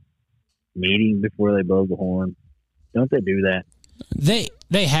a meeting before they blow the horn? Don't they do that? They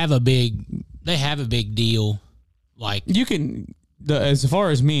have a big deal. Like, you can... as far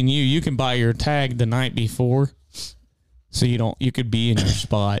as me and you can buy your tag the night before, so you could be in your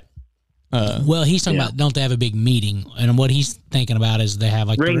spot. Well, he's talking about, don't they have a big meeting? And what he's thinking about is they have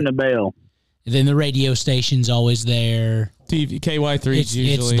ring the bell. Then the radio station's always there. KY3 is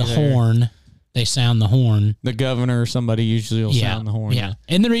usually it's the horn. They sound the horn. The governor or somebody usually will sound the horn. Yeah,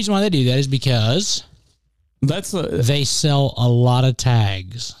 and the reason why they do that is because they sell a lot of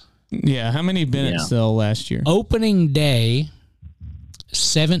tags. Yeah, how many Bennett sell last year? Opening day,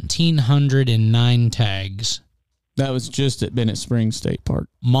 1,709 tags. That was just at Bennett Springs State Park.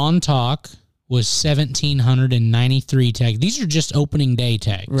 Montauk was 1,793 tags. These are just opening day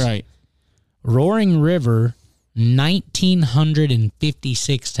tags. Right. Roaring River,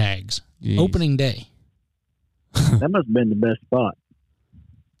 1,956 tags. Jeez. Opening day. That must have been the best spot.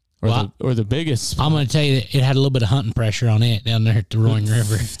 Or the biggest spot. I'm going to tell you that it had a little bit of hunting pressure on it down there at the Roaring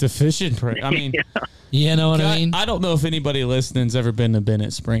River. The fishing pressure. I mean... You know what I mean? I don't know if anybody listening's ever been to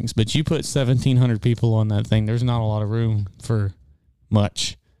Bennett Springs, but you put 1,700 people on that thing. There's not a lot of room for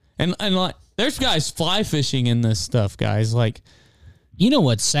much. And like, there's guys fly fishing in this stuff, guys. Like, you know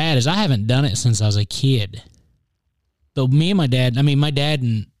what's sad is I haven't done it since I was a kid. Though my dad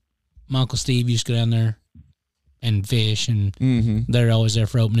and my Uncle Steve used to go down there and fish, and they're always there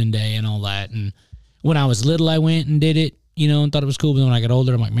for opening day and all that. And when I was little, I went and did it. And thought it was cool. But then when I got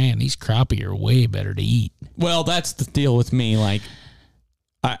older, I'm like, man, these crappie are way better to eat. Well, that's the deal with me. Like,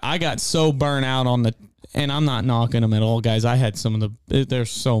 I got so burnt out on and I'm not knocking them at all, guys. I had they're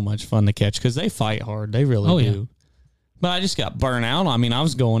so much fun to catch because they fight hard. They really do. Yeah. But I just got burnt out. I mean, I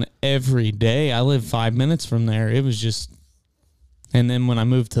was going every day. I lived 5 minutes from there. It was just, and then when I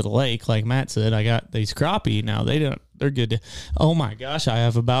moved to the lake, like Matt said, I got these crappie. Now they're good. Oh my gosh, I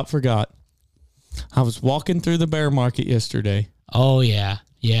have about forgot. I was walking through the bear market yesterday. Oh, yeah.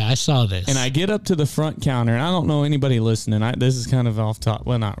 Yeah, I saw this. And I get up to the front counter, and I don't know anybody listening. This is kind of off top.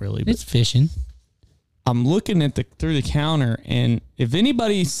 Well, not really. But it's fishing. I'm looking at through the counter, and if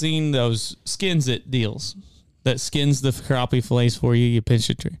anybody's seen those skins it deals, that skins the crappie fillets for you, you pinch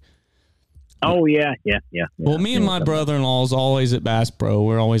a tree. Oh, yeah. Well, me and my brother-in-law's always at Bass Pro.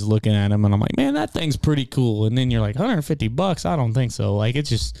 We're always looking at them, and I'm like, man, that thing's pretty cool. And then you're like, $150? I don't think so. Like, it's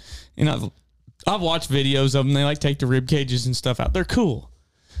just, I've watched videos of them. They like take the rib cages and stuff out. They're cool.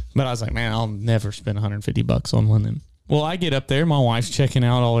 But I was like, man, I'll never spend $150 on one of them. Well, I get up there. My wife's checking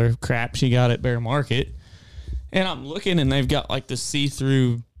out all her crap she got at Bear Market. And I'm looking, and they've got like the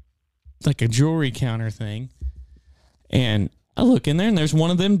see-through, like a jewelry counter thing. And I look in there, and there's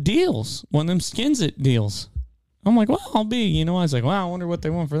one of them deals, one of them skins it deals. I'm like, well, I'll be, I was like, wow, I wonder what they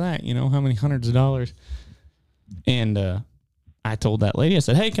want for that. How many hundreds of dollars. And I told that lady, I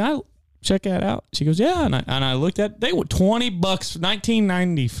said, hey, can I check that out? She goes, yeah. And I looked at, they were $20,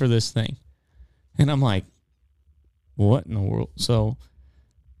 $19.90 for this thing. And I'm like, what in the world? So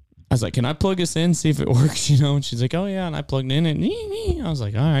I was like, can I plug this in, see if it works, And she's like, oh yeah. And I plugged in and I was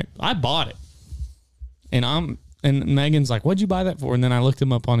like, all right, I bought it. And Megan's like, what'd you buy that for? And then I looked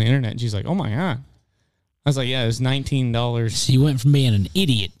them up on the internet and she's like, oh my God. I was like, yeah, it was $19. So you went from being an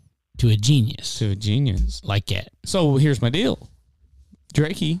idiot to a genius. Like that. So here's my deal.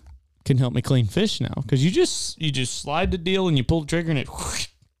 Drakey can help me clean fish now, because you just slide the deal and you pull the trigger and it whoosh.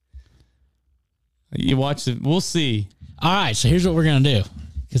 You watch it. We'll see. All right, so here's what we're gonna do,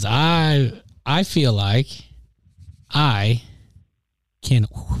 because I feel like I can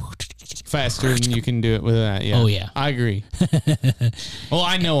faster than you can do it with that. Yeah. Oh yeah, I agree. Well,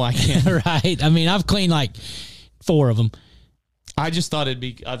 I know I can. Right. I mean, I've cleaned like 4 of them. I just thought it'd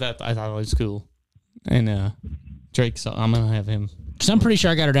be. I thought it was cool, and Drake. So I'm gonna have him. Because I'm pretty sure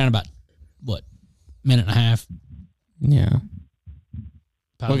I got her down about, minute and a half. Yeah.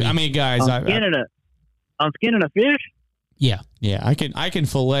 Probably. Look, I mean, guys, I'm skinning a fish. Yeah. I can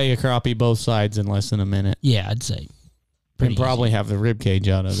fillet a crappie both sides in less than a minute. Yeah, I'd say. And probably have the rib cage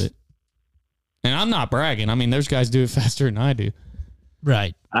out of it. And I'm not bragging. I mean, there's guys do it faster than I do.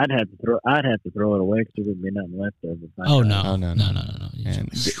 Right. I'd have to throw it away because there wouldn't be nothing left of it. Oh no. No.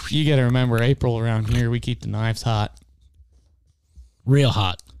 And you got to remember, April around here, we keep the knives hot. Real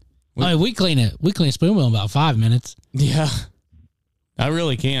hot. We clean a spoon wheel in about 5 minutes. Yeah. I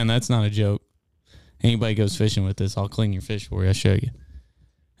really can. That's not a joke. Anybody goes fishing with this, I'll clean your fish for you. I'll show you.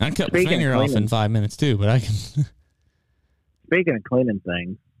 I cut my finger off in 5 minutes too, but I can. Speaking of cleaning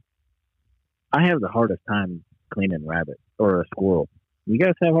things, I have the hardest time cleaning rabbits or a squirrel. You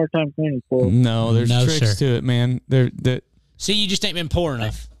guys have a hard time cleaning squirrels? No, there's tricks to it, man. See, you just ain't been poor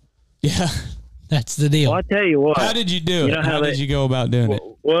enough. Yeah. That's the deal. Well, I tell you what. How did you do it? How did you go about doing it?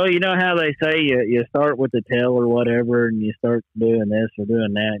 Well, you know how they say you start with the tail or whatever, and you start doing this or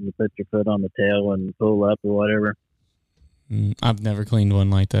doing that, and you put your foot on the tail and pull up or whatever. I've never cleaned one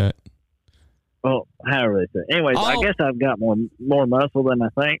like that. Well, however they say. Anyways, I guess I've got more muscle than I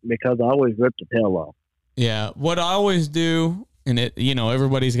think because I always rip the tail off. Yeah, what I always do, and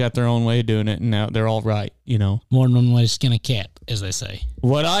everybody's got their own way of doing it, and now they're all right, More than one way to skin a cat, as they say.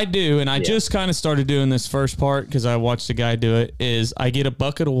 What I do, and I just kind of started doing this first part because I watched a guy do it, is I get a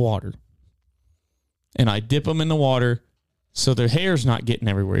bucket of water, and I dip them in the water so their hair's not getting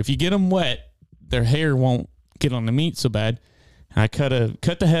everywhere. If you get them wet, their hair won't get on the meat so bad. And I cut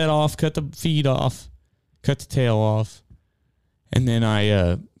the head off, cut the feet off, cut the tail off, and then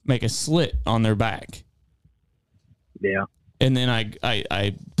I make a slit on their back. Yeah. And then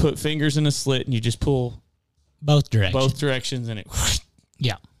I put fingers in a slit, and you just pull both directions, and it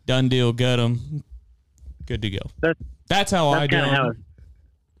done deal, gut them, good to go. That's how I do it.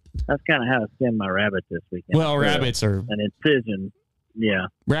 That's kind of how I skin my rabbits this weekend. Well, rabbits are an incision. Yeah,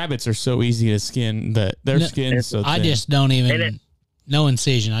 rabbits are so easy to skin that their skin's so thin. I just don't even no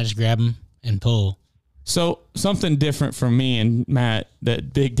incision. I just grab them and pull. So something different from me and Matt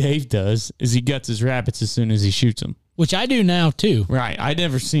that Big Dave does is he guts his rabbits as soon as he shoots them. Which I do now too. Right. I'd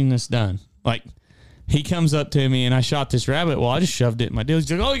never seen this done. Like, he comes up to me and I shot this rabbit. Well, I just shoved it in my deal.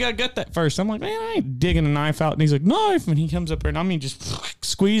 He's like, oh, you got to gut that first. I'm like, man, I ain't digging a knife out. And he's like, knife. And he comes up here and just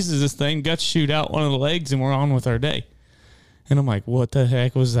squeezes this thing, guts shoot out one of the legs, and we're on with our day. And I'm like, what the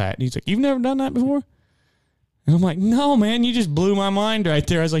heck was that? And he's like, you've never done that before? And I'm like, no, man, you just blew my mind right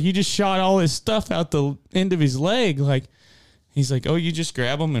there. I was like, you just shot all his stuff out the end of his leg. Like, he's like, oh, you just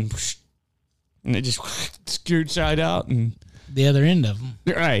grab them and it just scoots right out and the other end of them.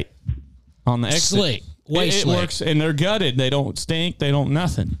 Right. On the exit. Slick. Way slick. It works, and they're gutted. They don't stink. They don't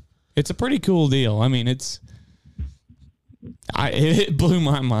nothing. It's a pretty cool deal. I mean, it blew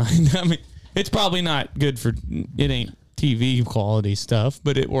my mind. I mean, it's probably not good for, it ain't TV quality stuff,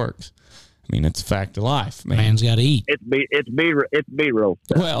 but it works. I mean, it's a fact of life, man. Man's got to eat. It's B-roll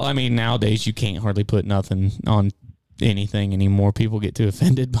stuff. Well, I mean, nowadays you can't hardly put nothing on anything anymore. People get too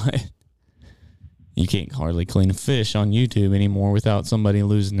offended by it. You can't hardly clean a fish on YouTube anymore without somebody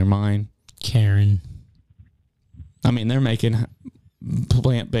losing their mind. Karen. I mean, they're making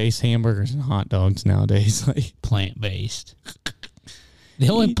plant-based hamburgers and hot dogs nowadays. Like plant-based. The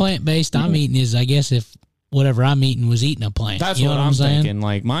only plant-based I'm eating is, I guess, if whatever I'm eating was eating a plant. That's you know what what I'm saying? thinking.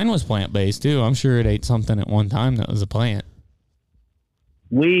 Like mine was plant based too. I'm sure it ate something at one time that was a plant.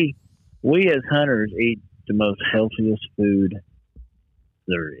 We as hunters eat the most healthiest food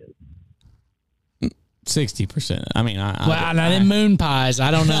there is. 60%. I mean, Well, now them moon pies,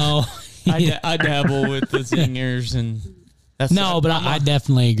 I don't know. I dabble with the zingers and that's No, but I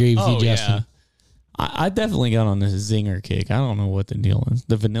definitely agree with you, Justin. Yeah. I definitely got on this zinger kick. I don't know what the deal is.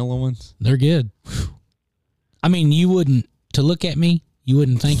 The vanilla ones? They're good. I mean, you wouldn't, to look at me, you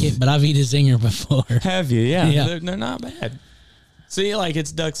wouldn't think it, but I've eaten a zinger before. Have you? Yeah. Yeah. They're not bad. See, like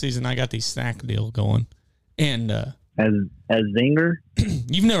it's duck season. I got these snack deal going. And As zinger.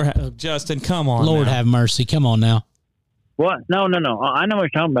 you've never had Justin, come on. Lord now. have mercy. Come on now. What? No. I know what you're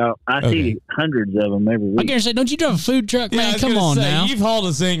talking about. I see hundreds of them every I week. guarantee, don't you drive a food truck, Yeah, I man? was Come gonna on say, now. You've hauled a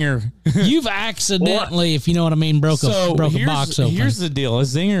zinger. You've accidentally, if you know what I mean, broke a box open. Here's the deal. A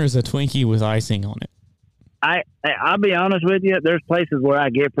zinger is a Twinkie with icing on it. I'll be honest with you. There's places where I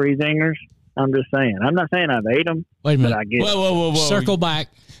get free zingers. I'm just saying. I'm not saying I've ate them, Wait a but minute. I get. Whoa. Circle back.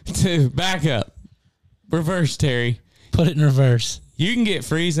 Back up. Reverse, Terry. Put it in reverse. You can get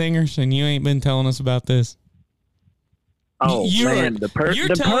free zingers, and you ain't been telling us about this. Oh You're man, telling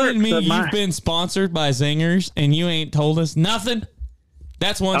perks me of you've been sponsored by zingers, and you ain't told us nothing?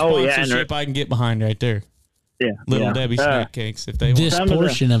 That's one Oh, yeah, sponsorship I can get behind right there. yeah, Little yeah. Debbie snack cakes, if they This want. Some of the-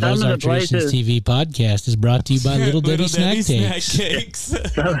 portion of some of Ozark the places- Traditions TV podcast is brought to you by Little Debbie Snack Cakes. Cakes.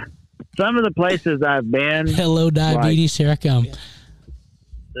 Some of the places I've been, Hello, diabetes. Here I come.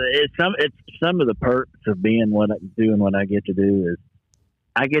 it's some of the perks of being what I get to do is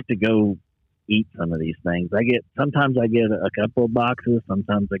I get to go eat some of these things. Sometimes I get a couple of boxes,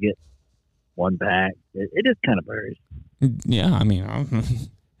 sometimes I get one pack. It just kind of varies. Yeah, I mean,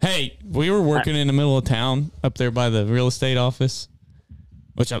 hey, we were working in the middle of town up there by the real estate office,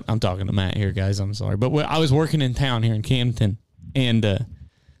 which I'm talking to Matt here, guys. I'm sorry. But I was working in town here in Camden, and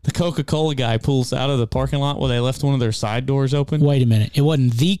the Coca-Cola guy pulls out of the parking lot where they left one of their side doors open. Wait a minute. It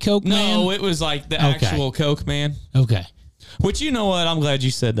wasn't the Coke Man? No, it was like the Okay. actual Coke man. Okay. Which, you know what? I'm glad you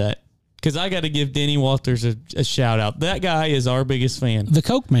said that, because I got to give Denny Walters a shout out. That guy is our biggest fan. The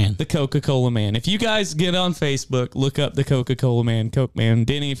Coke Man. The Coca-Cola Man. If you guys get on Facebook, look up the Coca-Cola Man, Coke Man.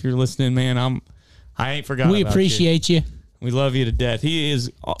 Denny, if you're listening, man, I ain't forgot. We about appreciate you. We love you to death. He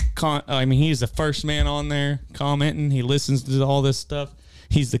is, he's the first man on there commenting. He listens to all this stuff.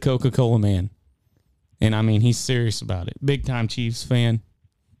 He's the Coca-Cola Man, and I mean, he's serious about it. Big time Chiefs fan,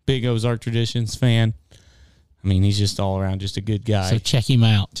 big Ozark Traditions fan. I mean, he's just all around just a good guy. So check him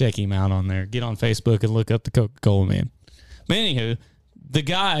out. Check him out on there. Get on Facebook and look up the Coca-Cola Man. But anywho, the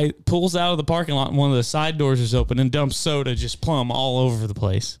guy pulls out of the parking lot and one of the side doors is open and dumps soda just plumb all over the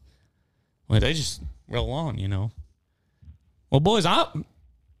place. Well, they just roll on, you know. Well, boys, I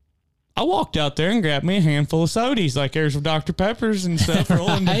walked out there and grabbed me a handful of sodies, like there's Dr. Peppers and stuff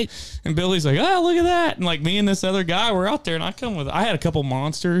rolling. Right. And Billy's like, oh, look at that. And like me and this other guy were out there, and I had a couple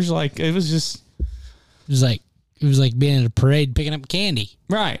monsters. Like it was just It was like being at a parade picking up candy.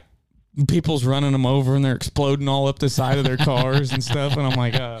 right. People's running them over and they're exploding all up the side of their cars and stuff. And I'm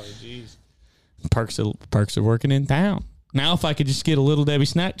like, oh, jeez. Perks are working in town. Now, if I could just get a Little Debbie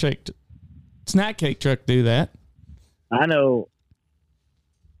snack cake truck to do that. I know.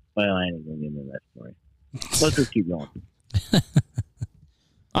 Well, I ain't going to get into that story. Let's just keep going.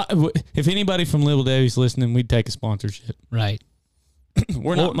 If anybody from Little Debbie's listening, we'd take a sponsorship. Right.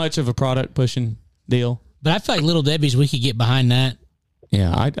 We're not much of a product pushing deal. But I feel like Little Debbie's, we could get behind that.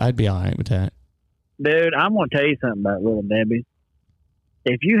 Yeah, I'd be all right with that. Dude, I'm going to tell you something about Little Debbie.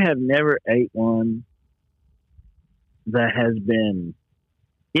 If you have never ate one that has been,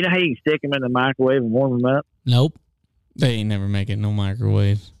 you know how you stick them in the microwave and warm them up? Nope. They ain't never making no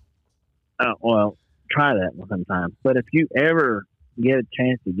microwaves. Oh, well, try that one sometime. But if you ever get a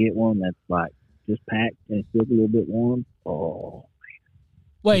chance to get one that's like just packed and still a little bit warm, oh.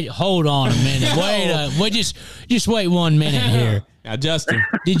 Wait, hold on a minute. Wait, just wait 1 minute here. Now, Justin,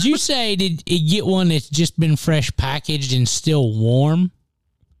 Did you say did you get one that's just been fresh packaged and still warm?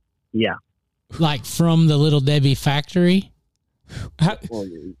 Yeah. Like from the Little Debbie factory? Well,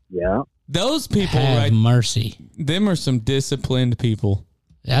 yeah. those people, Have right? mercy. Them are some disciplined people.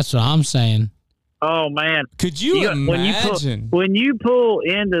 That's what I'm saying. Oh, man. Could you When imagine? when you pull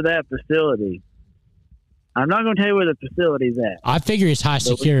into that facility, I'm not going to tell you where the facility's at. I figure it's high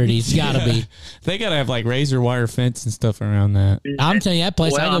security. It's got to be. They gotta have like razor wire fence and stuff around that. I'm telling you, that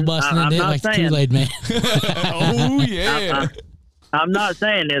place, Well, I go busting I'm in it not like the saying- Kool-Aid man. Oh yeah. I'm not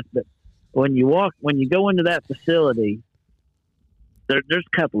saying this, but when you go into that facility, there's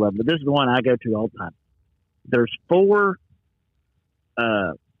a couple of them, but this is the one I go to all the time. There's 4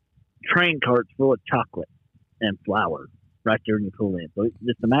 train carts full of chocolate. and flour right there when you pull in. So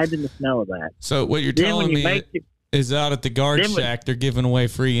just imagine the smell of that. So what you're Then telling when you me make it, is out at the guard Then when- shack, they're giving away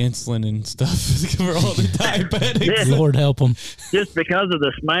free insulin and stuff for all the diabetics. Then- Lord help them. just because of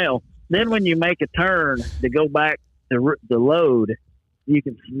the smell. Then when you make a turn to go back to the load, you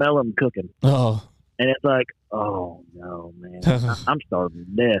can smell them cooking. Oh, And it's like, oh, no, man. I'm starving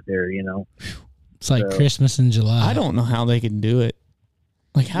to death here, you know. It's like So- Christmas in July. I don't know how they can do it.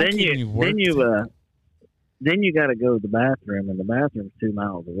 Like, how Then can you work? then you got to go to the bathroom, and the bathroom's 2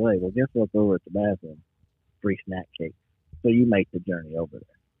 miles away. Well, guess what's over at the bathroom? Free snack cake. So you make the journey over there.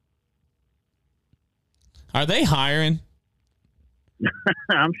 Are they hiring?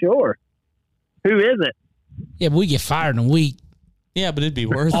 I'm sure. Who isn't? Yeah, but we get fired in a week. Yeah, but it'd be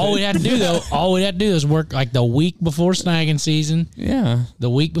worth All it. we had to do is work like the week before snagging season, Yeah, the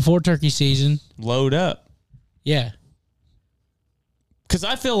week before turkey season. load up. Yeah. Because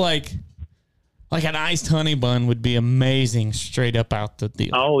I feel like an iced honey bun would be amazing straight up out the deal.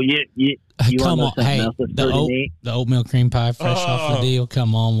 Oh, you Come want on. to know something Hey, else that's the, pretty neat? the oatmeal cream pie fresh off the Oh. deal.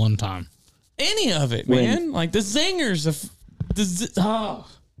 Come on one time. Any of it, When- man. Like the zingers of oh.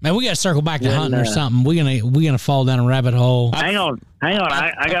 Man, we got to circle back to When, hunting or something. We're gonna fall down a rabbit hole. Hang on.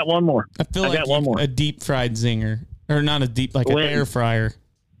 I got one more. I feel I like got one more. a deep fried zinger, or not a deep, like When- an air fryer.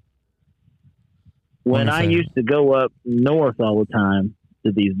 When I Wonderful. used to go up north all the time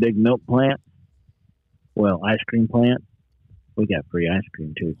to these big milk plants, well, ice cream plants, we got free ice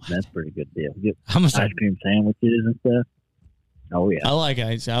cream too. That's a pretty good deal. You get I'm gonna start. ice cream sandwiches and stuff. Oh yeah, I like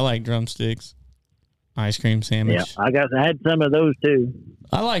ice. I like drumsticks, ice cream sandwich. yeah. I had some of those too.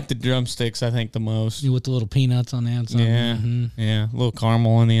 I like the drumsticks. I think the most. With the little peanuts on the outside. Yeah, Mhm. yeah, a little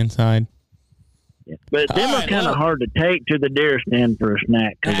caramel on the inside. Yeah. But them All are right, kind well- of hard to take to the deer stand for a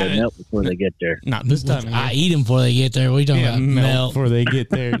snack because Got they it. melt before they get there. Not this time. Of I year. eat them before they get there. What are you talking Yeah, about? melt Melt. before they get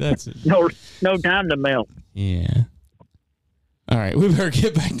there. That's it. No time to melt. Yeah. All right, we better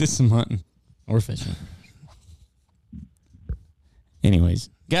get back to some hunting or fishing. Anyways,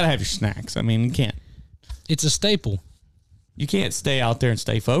 gotta have your snacks. I mean, It's a staple. you can't stay out there and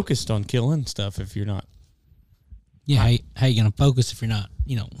stay focused on killing stuff if you're not Yeah, how you gonna focus if you're not,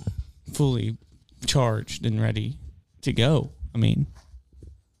 fully charged and ready to go. I mean,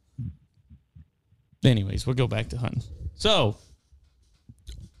 anyways, we'll go back to hunting. So,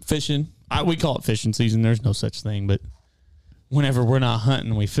 fishing. We call it fishing season. There's no such thing, but whenever we're not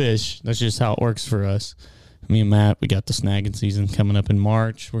hunting, we fish. That's just how it works for us. Me and Matt, we got the snagging season coming up in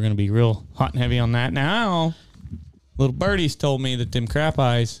March. We're going to be real hot and heavy on that. Now, little birdies told me that them crap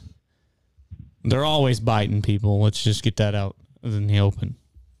eyes, they're always biting people. Let's just get that out in the open.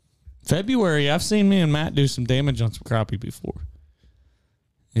 February, I've seen me and Matt do some damage on some crappie before.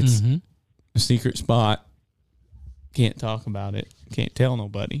 It's Mhm. a secret spot. Can't talk about it. Can't tell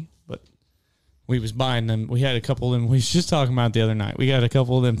nobody. But we was buying them. We had a couple of them. We was just talking about the other night. We got a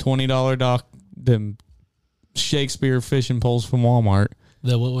couple of them $20 them Shakespeare fishing poles from Walmart.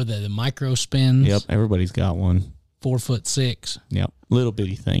 What were they? The micro spins. Yep, everybody's got one. 4'6". Yep, little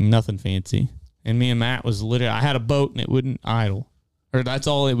bitty thing, nothing fancy. And me and Matt was literally. I had a boat and it wouldn't idle, or that's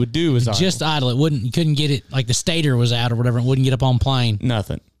all it would do was idle. Just idle. It wouldn't. You couldn't get it like the stator was out or whatever. It wouldn't get up on plane.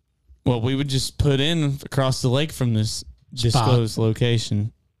 Nothing. Well, we would just put in across the lake from this disclosed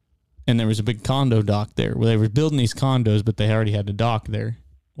location, and there was a big condo dock there where they were building these condos, but they already had a dock there.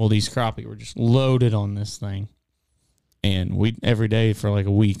 Well, these crappie were just loaded on this thing, and we every day for like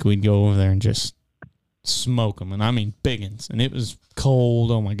a week we'd go over there and just smoke them, and I mean big ones. And it was cold.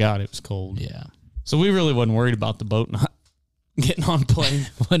 Oh my God, it was cold. Yeah. So we really wasn't worried about the boat not getting on plane.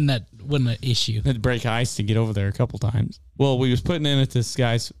 wasn't an issue. Had to break ice to get over there a couple times. Well, we was putting in at this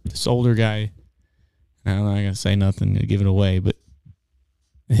older guy. I'm not gonna say nothing to give it away, but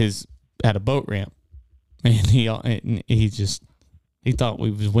his had a boat ramp, and he thought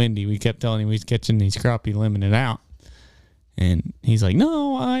we was windy. We kept telling him we was catching these crappie, limited out, and he's like,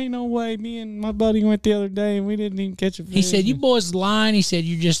 "No, I ain't no way. Me and my buddy went the other day, and we didn't even catch a fish." He said, "You boys lying." He said,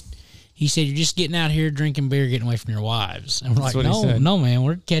 "You're just getting out here drinking beer, getting away from your wives." And we're That's like, what he said. no, man,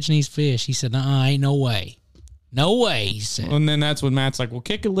 we're catching these fish." He said, ain't no way. No way, he said. And then that's when Matt's like, "Well,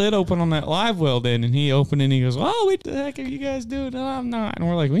 kick a lid open on that live well then." And he opened it and he goes, "Oh, what the heck are you guys doing?" "No, I'm not." And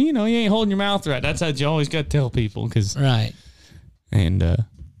we're like, "Well, you ain't holding your mouth right." That's how you always got to tell people. Right.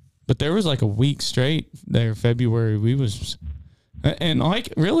 But there was like a week straight there, February. And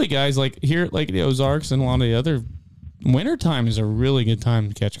like really guys, like here at Lake of the Ozarks and a lot of the other, wintertime is a really good time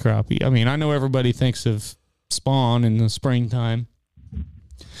to catch crappie. I mean, I know everybody thinks of spawn in the springtime,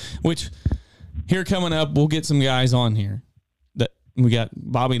 which here coming up, we'll get some guys on here that we got.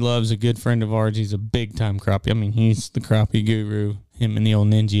 Bobby Love's a good friend of ours. He's a big time crappie. I mean, he's the crappie guru, him and the old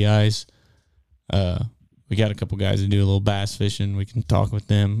ninja eyes. we got a couple guys that do a little bass fishing. We can talk with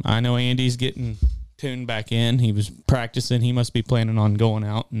them. I know Andy's getting tuned back in. He was practicing. He must be planning on going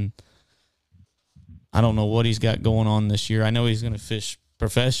out, and I don't know what he's got going on this year. I know he's going to fish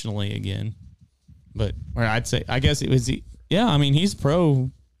professionally again, but or I'd say, I guess it was, yeah, I mean, he's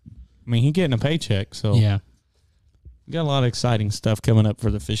pro. I mean, he's getting a paycheck, so Yeah. we got a lot of exciting stuff coming up for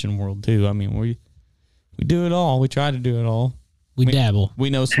the fishing world too. I mean, we do it all. We try to do it all. We dabble. We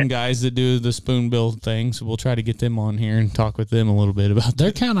know some guys that do the spoonbill thing, so we'll try to get them on here and talk with them a little bit about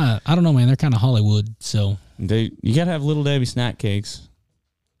They're that. kind of, I don't know, man. They're kind of Hollywood. So You got to have Little Debbie snack cakes.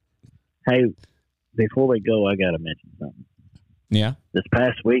 Hey, before we go, I got to mention something. Yeah. This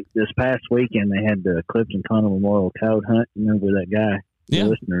past weekend, they had the Clifton Connor Memorial Coyote Hunt. Remember that guy? Yeah. The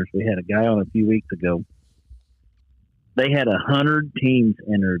listeners, we had a guy on a few weeks ago. They had 100 teams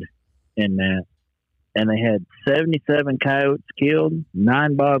entered in that, and they had 77 coyotes killed,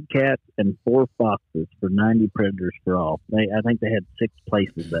 9 bobcats, and 4 foxes for 90 predators for all. I think they had 6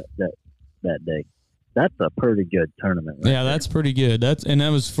 places that day. That's a pretty good tournament. Right Yeah, that's pretty good. That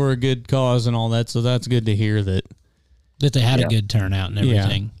was for a good cause and all that, so that's good to hear that. that they had Yeah. a good turnout and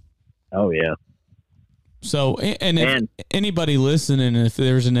everything. Oh yeah. So, and if anybody listening, if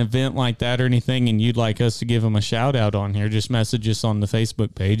there's an event like that or anything and you'd like us to give them a shout out on here, just message us on the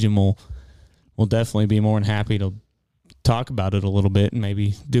Facebook page and we'll definitely be more than happy to talk about it a little bit and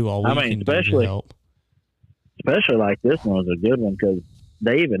maybe do all we can do to help. Especially like this one was a good one because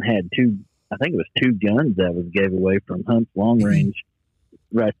they even had 2 guns that was gave away from Hunt's Long Range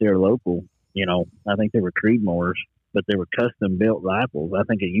right there local. You know, I think they were Creedmoors, but they were custom built rifles. I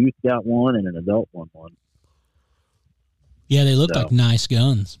think a youth got one and an adult one. Yeah, they look like nice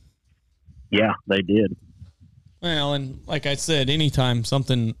guns. Yeah, they did. Well, and like I said, anytime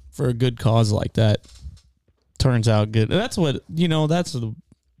something for a good cause like that turns out good, that's what, that's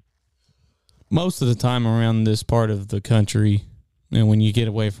most of the time around this part of the country, and when you get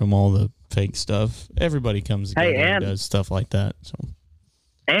away from all the fake stuff, everybody comes together and does stuff like that. So,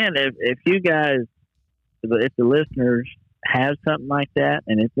 and if you guys, if the listeners have something like that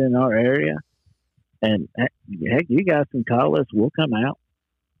and it's in our area, and heck, you guys can call us. We'll come out.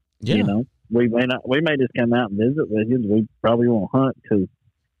 yeah. You know, we may just come out and visit with you. We probably won't hunt because,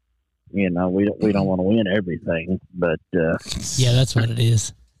 we don't want to win everything. But Yeah, that's what it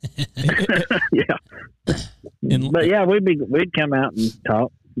is. yeah. And- But yeah, we'd come out and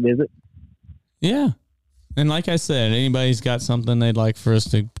talk, visit. Yeah. And like I said, anybody's got something they'd like for us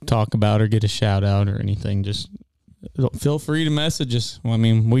to talk about or get a shout out or anything, just feel free to message us. Well, I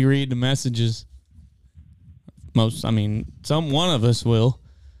mean, we read the messages. One of us will.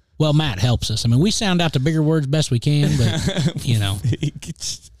 Well, Matt helps us. I mean, we sound out the bigger words best we can, but,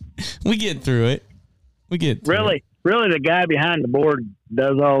 we get through it. Really, the guy behind the board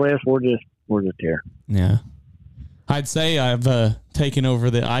does all this. We're just here. Yeah. I'd say I've taken over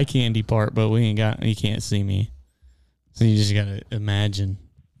the eye candy part, but you can't see me. So you just got to imagine.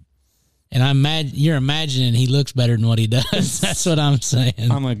 and you're imagining he looks better than what he does. That's what I'm saying.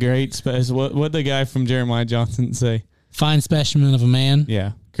 I'm a great What'd the guy from Jeremiah Johnson say? Fine specimen of a man.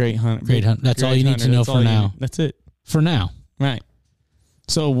 Yeah. Great hunter. Great hunter. That's all you need to know for now. That's it. For now. Right.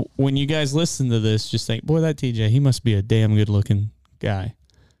 So when you guys listen to this, just think, boy, that TJ, he must be a damn good looking guy.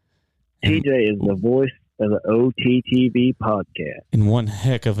 TJ is the voice of the OTTV podcast. And one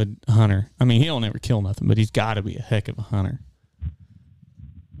heck of a hunter. I mean, he'll never kill nothing, but he's got to be a heck of a hunter.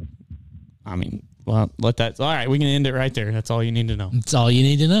 I mean, well, all right, we can end it right there. That's all you need to know. That's all you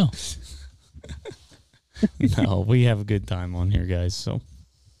need to know. No, we have a good time on here, guys. So,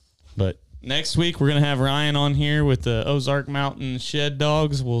 but next week we're going to have Ryan on here with the Ozark Mountain Shed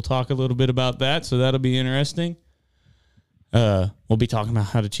Dogs. We'll talk a little bit about that, so that'll be interesting. We'll be talking about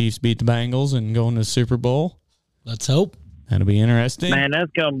how the Chiefs beat the Bengals and going to the Super Bowl. Let's hope. That'll be interesting. Man,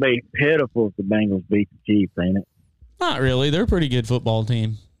 that's going to be pitiful if the Bengals beat the Chiefs, ain't it? Not really. They're a pretty good football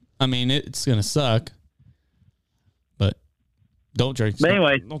team. I mean, it's going to suck, but don't drink. But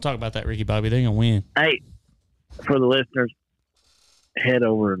anyway, don't talk about that, Ricky Bobby. They're going to win. Hey, for the listeners, head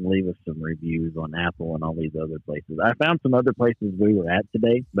over and leave us some reviews on Apple and all these other places. I found some other places we were at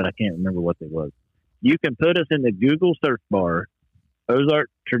today, but I can't remember what they was. You can put us in the Google search bar,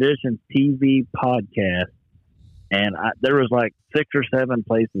 Ozark Traditions TV podcast, and there was like 6 or 7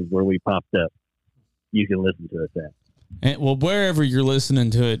 places where we popped up. You can listen to us at. And, well, wherever you're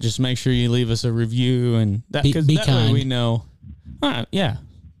listening to it, just make sure you leave us a review, and that Be that kind. way we know. Yeah,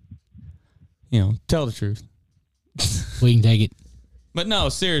 tell the truth. We can take it. But no,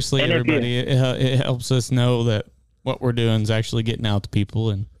 seriously, And if everybody, it helps us know that what we're doing is actually getting out to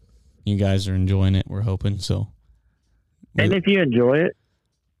people, and you guys are enjoying it. We're hoping so. And if you enjoy it,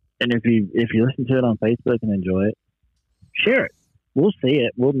 And if you listen to it on Facebook and enjoy it, share it. We'll see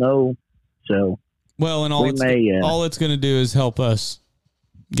it. We'll know. So, well, and all it's going to do is help us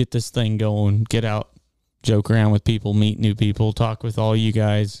get this thing going, get out, joke around with people, meet new people, talk with all you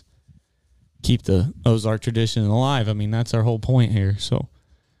guys, keep the Ozark tradition alive. I mean, that's our whole point here. So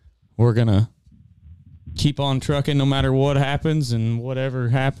we're going to keep on trucking no matter what happens, and whatever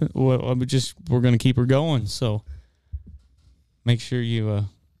happens, we're going to keep her going. So make sure you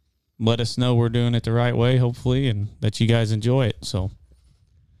let us know we're doing it the right way, hopefully, and that you guys enjoy it. So,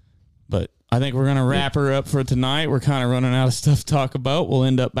 but I think we're going to wrap her up for tonight. We're kind of running out of stuff to talk about. We'll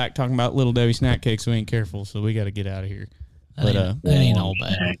end up back talking about Little Debbie snack cakes. We ain't careful, so we got to get out of here. But that ain't all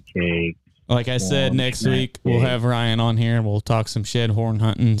bad. Snack cake. like I said, next week we'll have Ryan on here and we'll talk some shed horn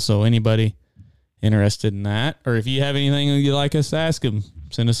hunting. So anybody interested in that, or if you have anything you'd like us to ask him,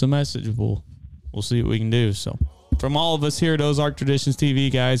 send us a message. We'll see what we can do. So from all of us here at Ozark Traditions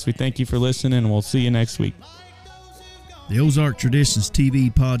TV, guys, we thank you for listening, and we'll see you next week. The Ozark Traditions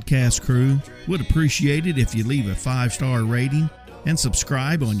TV podcast crew would appreciate it if you leave a 5-star rating and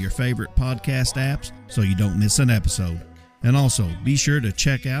subscribe on your favorite podcast apps so you don't miss an episode. And also, be sure to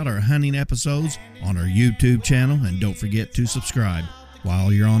check out our hunting episodes on our YouTube channel, and don't forget to subscribe.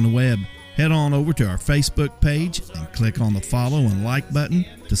 While you're on the web, head on over to our Facebook page and click on the follow and like button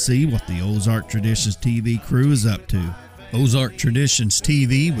to see what the Ozark Traditions TV crew is up to. Ozark Traditions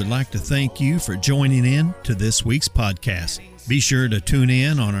TV would like to thank you for joining in to this week's podcast. Be sure to tune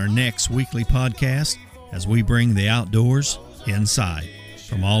in on our next weekly podcast as we bring the outdoors inside.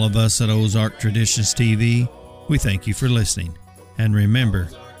 From all of us at Ozark Traditions TV, we thank you for listening. And remember,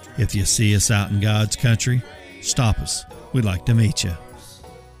 if you see us out in God's country, stop us. We'd like to meet you.